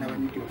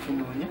n'abanyugira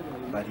okunoonye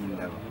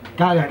balindaba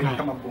kale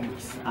Mukama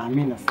gw'omukisa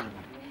amina.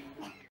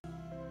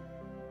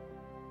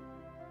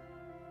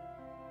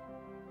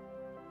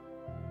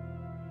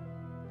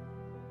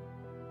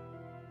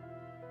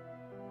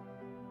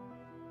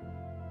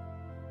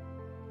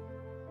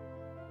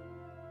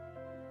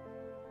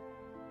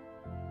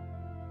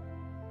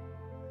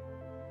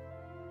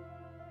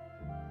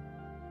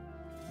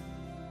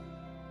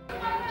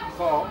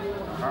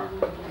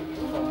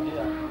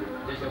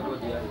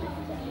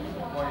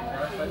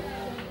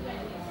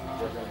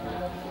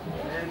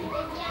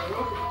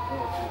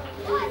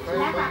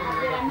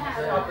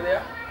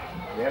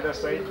 The other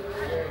side,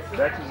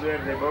 that is where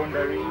the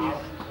boundary is.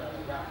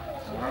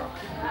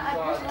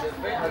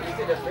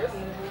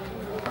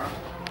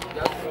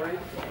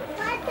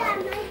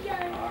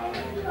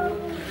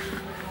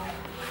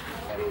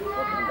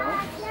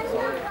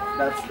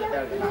 That's the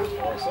elder.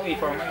 So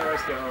if I'm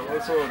interested,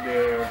 also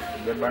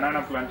the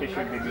banana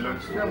plantation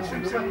belongs to the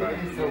same sector.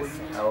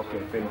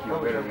 Okay, thank you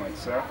very much,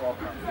 sir.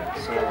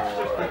 So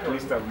at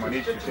least I've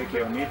managed to take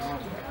care of it.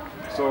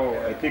 So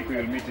I think we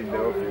will meet in the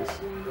office.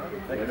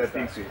 The other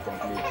things will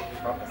complete.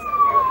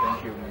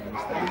 Thank you,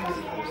 Mr.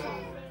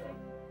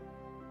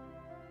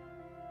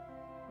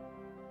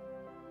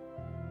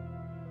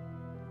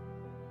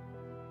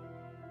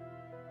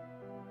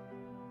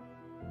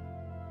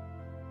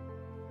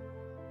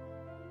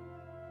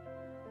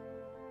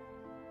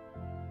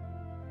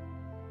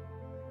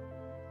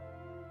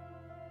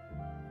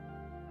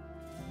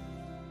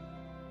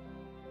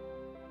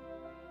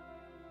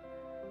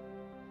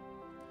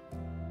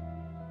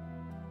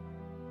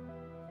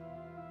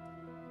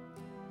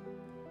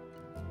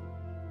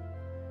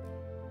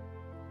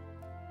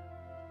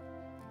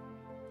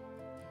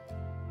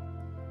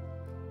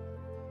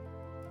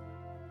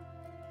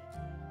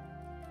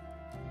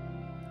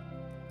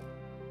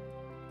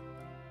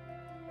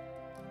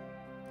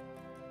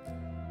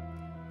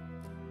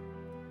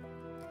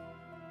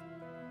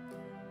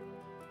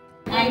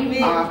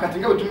 Kati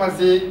nga bwe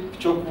tumaze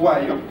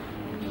ekyokuwaayo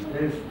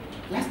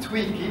last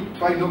week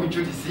twalina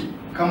obujulizi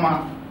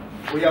kama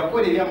bwe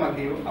yakola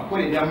ebyamagero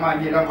akola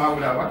ebyamaanyi era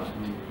mwabulaba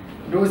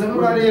ndowooza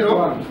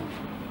n'olwaleero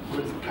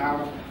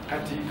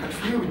kati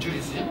katufune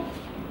obujulizi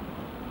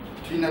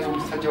tulinayo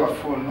omusajja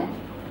waffe ono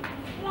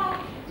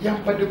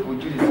yampadde ku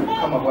bujulizi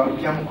mukama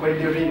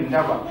byamukoledde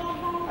ndaba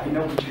alina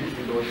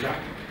obujulizi ndowooza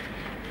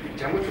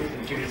jangu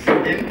tubujulizi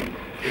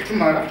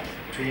etumala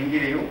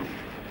tuyingireyo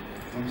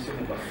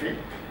n'omusomo gwaffe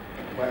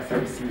gwa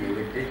sabisi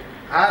yewedde.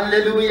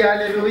 Hallelujah,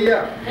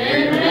 hallelujah.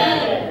 Amen.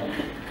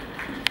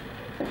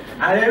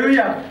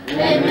 Hallelujah.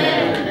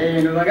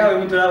 Amen. Ndo magawe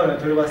mtu lao na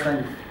tole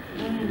basanyu.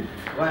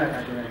 Bwana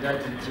katona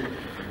jati che.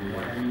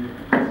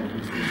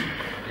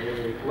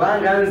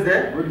 Kubanga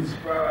nze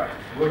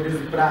God is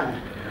plan.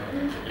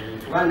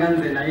 Kubanga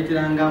nze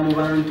nayitiranga mu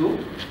bantu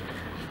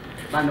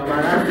bano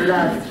balanzi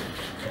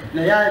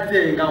naye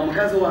ate nga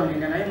omukazi wange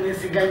nga naye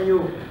mwesiga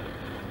nnyo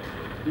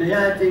naye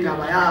ate nga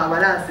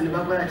abalasi ne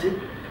bakola ki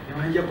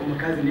Wanja ku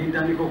mukazi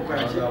n'entandika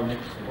okukola ki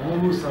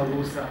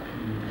omuluusaluusa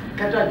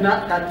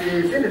kati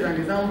sente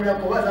zange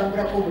zambulako oba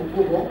zambulako mu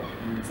kkubo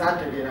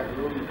saategeera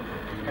bulungi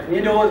kati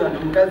nindowooza nti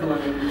omukazi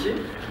wange muki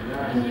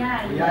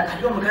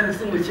ate omukazi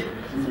si muki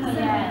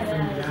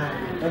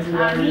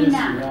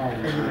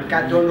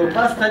kati ono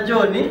pasita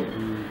John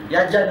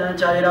yajja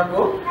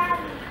nankyalirako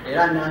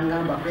era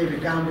nangambako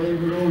ebigambo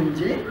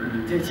ebirungi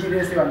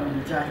kyekireese bano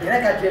mukyala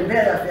era kati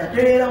embeera yaffe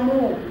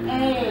yatereeramu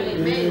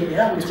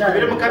era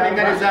mukyala mukama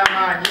engalo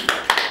z'amaanyi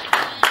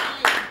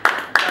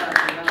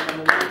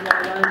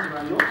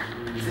bano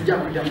sijja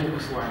kuddamu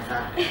kuswaza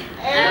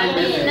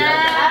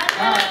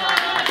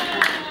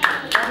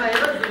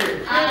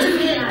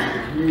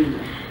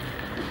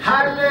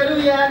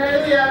haleluya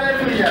haleluya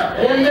haleluya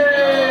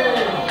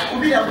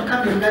kubira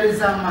mukama engalo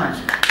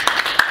z'amaanyi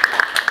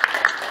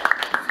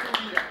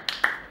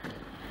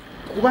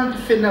kubantu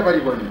ffenna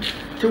bali bano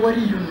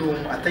tewaliyo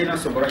n'omu atalina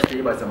nsonga lwaki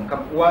teyebaza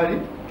mukama wali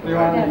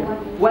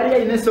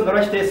alina ensonga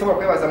lwaki teyesobola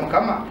kwebaza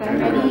mukama.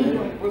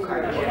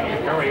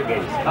 How are you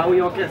guys? Are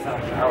we okay, sir?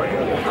 How are you?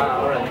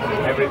 All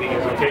right. Everything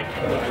is okay?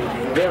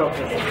 Very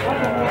okay.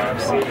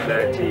 I've seen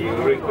that you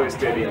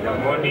requested in the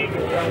morning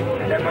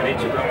and I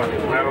managed to come on the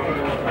ground.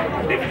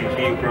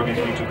 Definitely you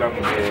promised me to come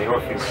to the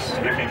office.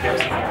 Definitely have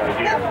some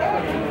idea.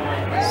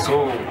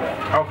 So,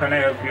 how can I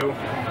help you?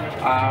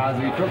 As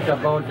we talked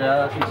about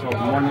the issue of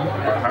money,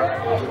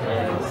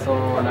 so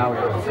now we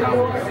have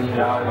come to see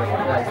how you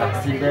guys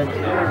succeeded,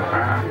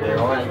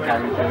 how I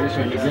can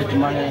position to get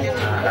money.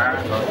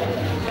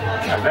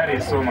 That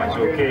is so much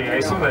okay. I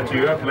saw that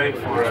you applied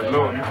for a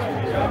loan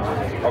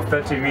of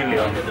 30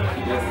 million.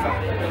 Yes, sir.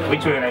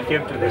 Which when I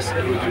came to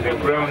the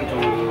ground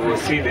to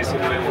see this,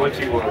 what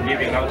you were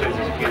giving out as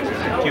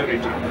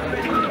security,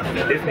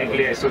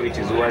 definitely I saw it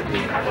is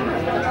working.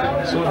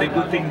 So the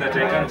good thing that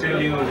I can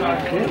tell you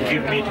to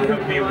give me to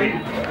help me with,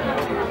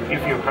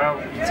 if you have,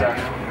 it's a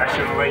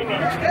national ID,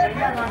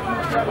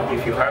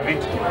 if you have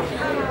it,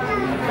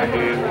 and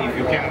if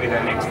you came with the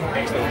next of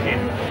kin.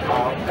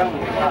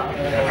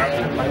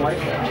 My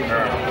wife.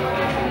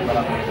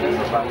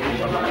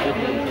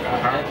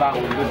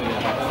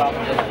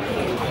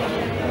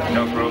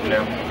 No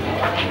problem.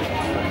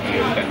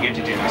 You can get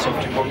it in a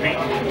soft copy.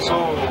 So,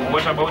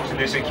 what about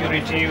the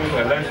security,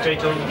 the land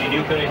title? Did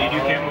you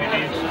come with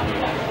it?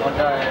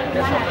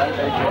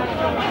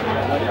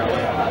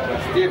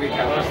 Still, we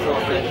can also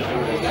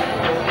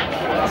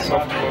a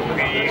soft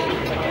copy,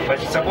 but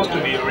it's supposed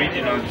to be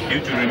original due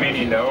to remain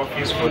in the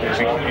office for the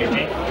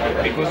security,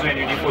 because when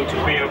you default to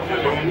pay off the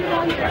loan,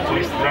 at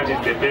least that is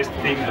the best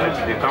thing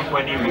that the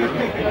company will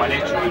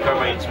manage to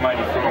recover its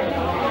money from.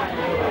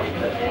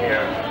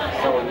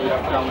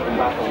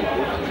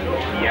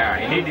 Yeah,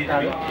 you need it.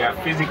 You're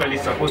physically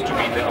supposed to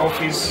be in the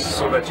office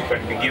so that you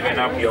can be given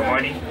up your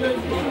money.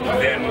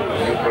 Then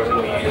you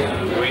probably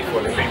wait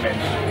for the payment.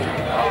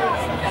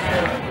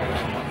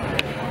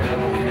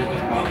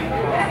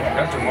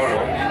 And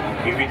tomorrow,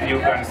 if you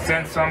can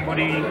send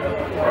somebody,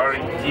 or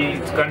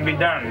it can be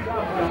done,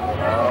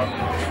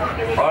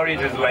 or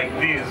it is like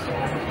this.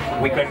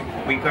 We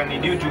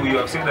can due to you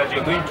have said that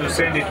you're going to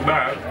send it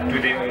back to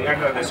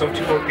the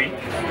soft copy.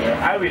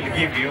 I will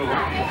give you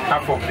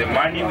half of the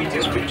money, which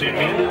is 15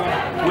 million.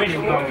 When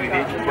you come with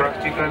it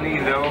practically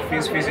in the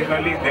office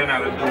physically, then I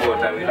will do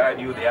what? I will add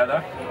you the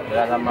other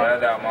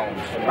amount.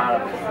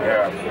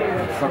 Yeah.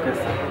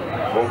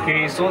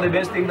 Okay, so the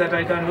best thing that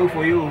I can do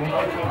for you,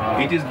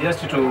 it is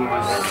just to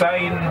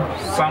sign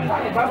some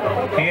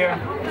here.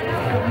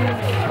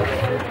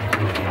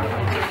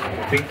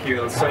 I think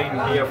you'll sign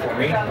here for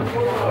me.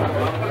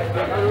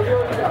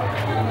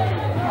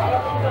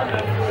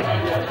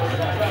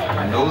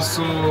 And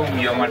also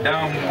your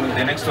madam,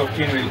 the next of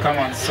kin will come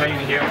and sign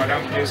here.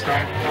 Madam, please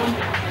come.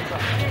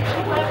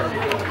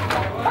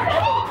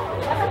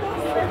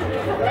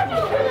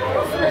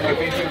 Okay,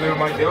 thank you very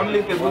much. The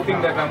only good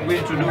thing that I'm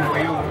going to do for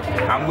you,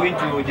 I'm going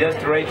to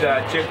just write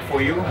a check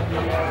for you.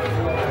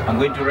 I'm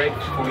going to write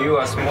for you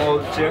a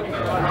small check.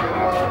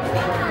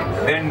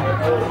 Then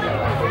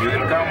you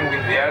will come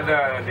with the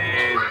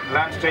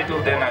land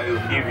title, then I will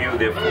give you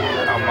the full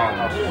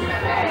amount.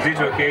 Is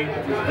it okay?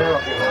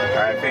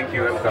 Alright, thank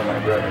you. Welcome, my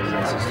brothers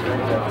and sisters.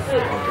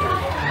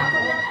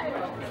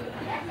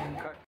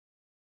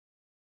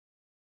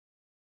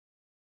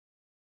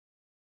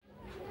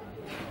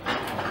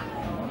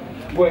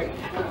 Boy,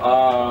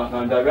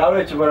 ndagala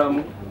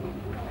ekibalamu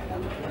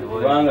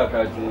kubanga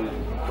kati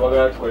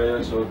twagala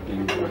tukoleyo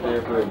shopping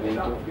tuteeko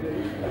ebintu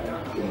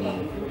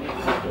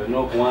tulina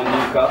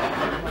okuwandiika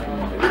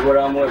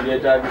ebibulamu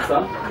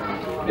ebyetaagisa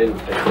then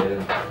tutekeere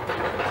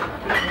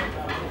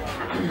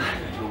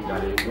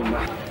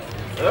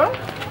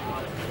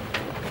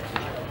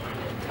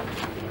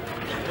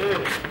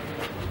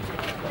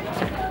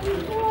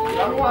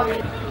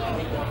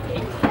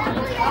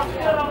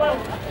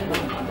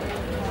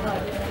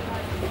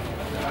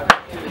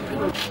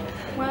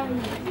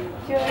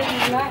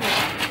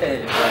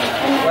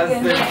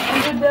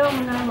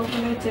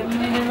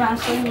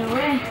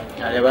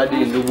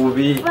Badinda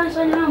bubi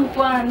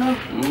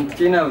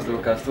tina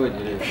uzuka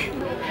sojire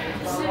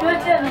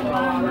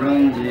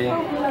mulungi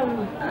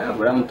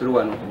bulamu tuli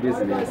wano ku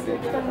bizinesi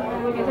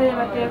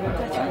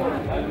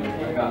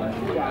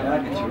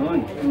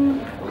kirungi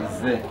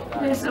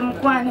oze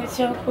mukwana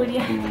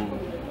ekyokulya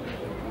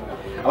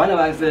abaana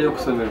bagezeeyo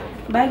okusomero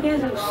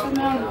bageze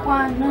kusomera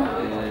mukwano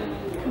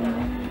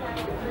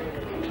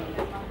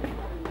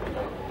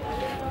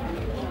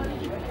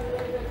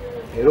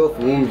era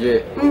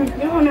ofumbye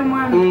yone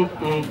mwana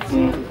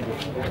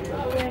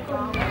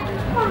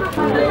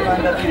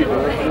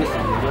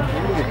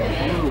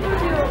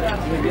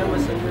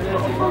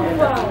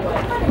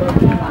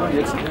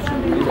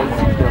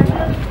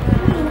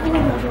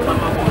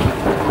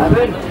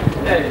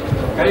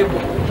karibu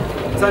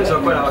asante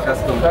kwa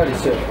wakastoma kali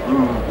sio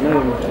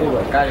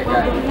kale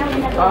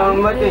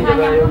mate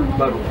njagala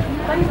baru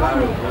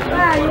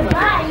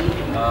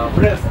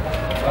press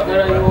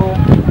agara yo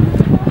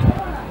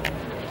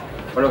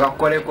oloka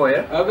koleko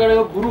agara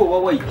yo blue wa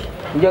white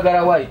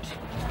njagala white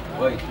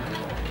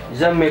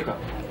Jamaica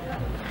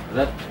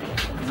that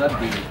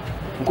big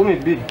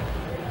 12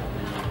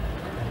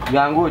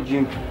 yango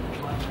jimpi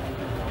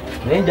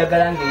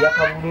nenjagala nge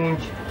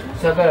yakabulungi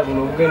sagala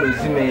buno bugendo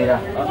zimeera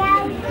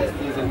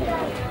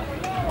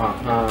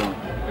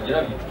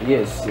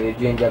yes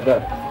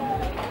jenjagala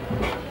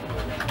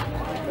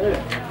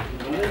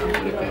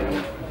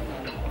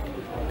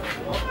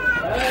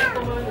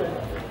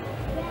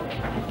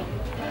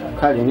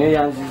kale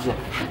neyanziza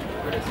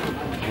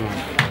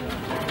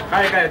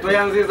kale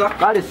toyanziza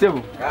kale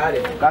sebu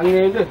kale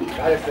kangende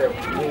kale sebu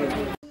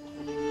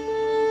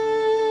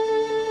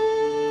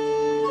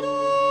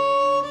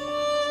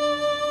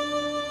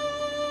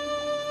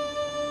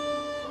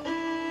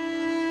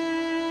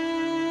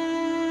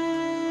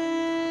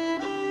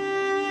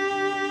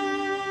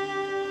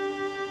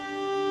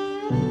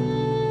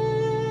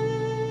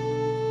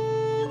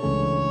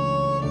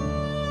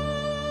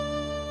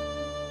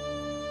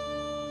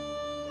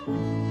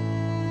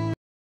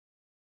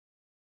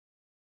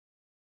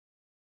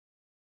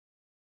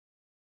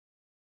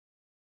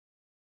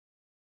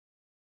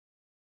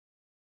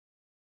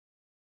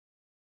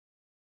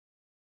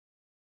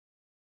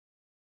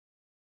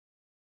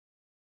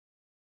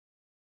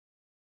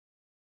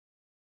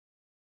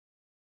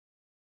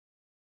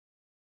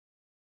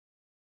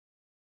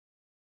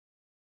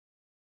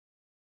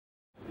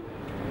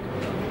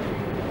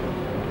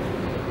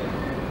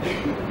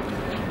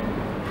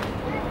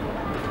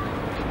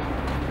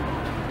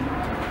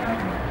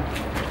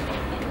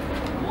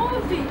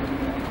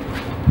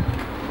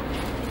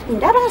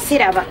ndaba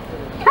siraba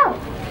awo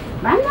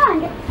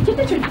bannange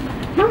kitu kino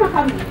mama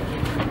kamu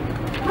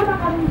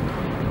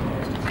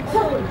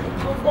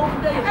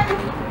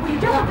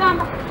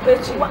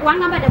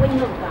Wangamba de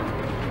wenye olugamba.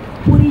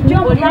 Bulijjo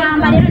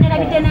olugamba lero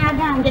nerabidde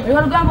n'agambye.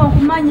 Olugamba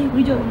okumanyi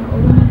bulijjo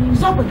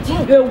Soko je.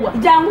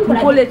 Jangu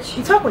kole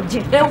ki. Soko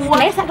je.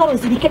 Naye sagalo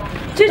zirike.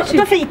 Chichi.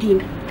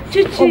 Tofeitinga.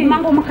 Chichi.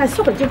 Omango omukazi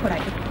soko je kola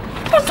je.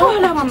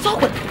 Otwala mama.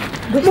 Soko.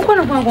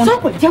 Mukono gwangu.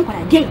 Soko je kola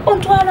je.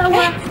 Otwala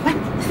wa.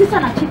 Sisa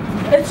na chi.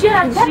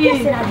 Ekyera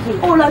chi.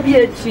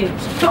 Olabye chi.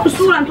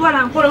 Tusula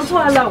ntwala nkola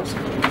otwala wo.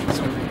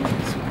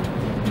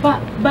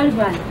 Bali.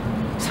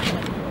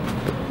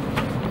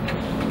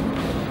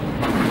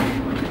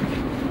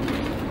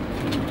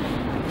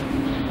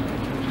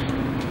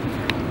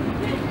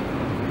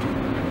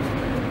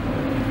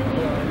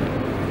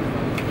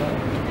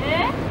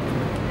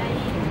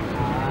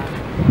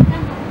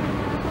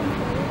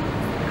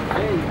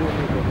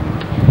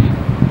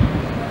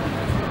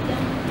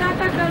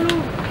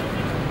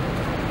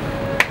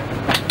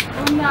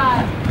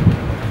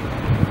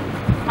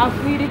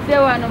 Afiiridde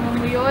wano mu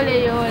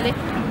muyooleyole.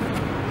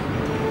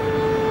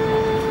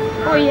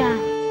 Oya.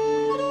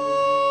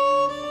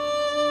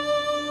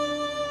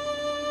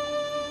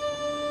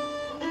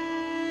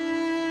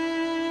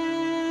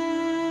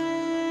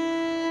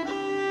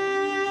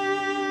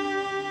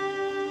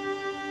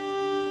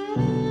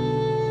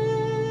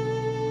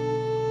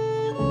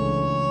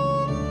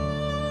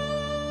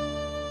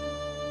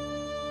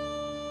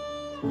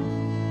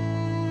 you.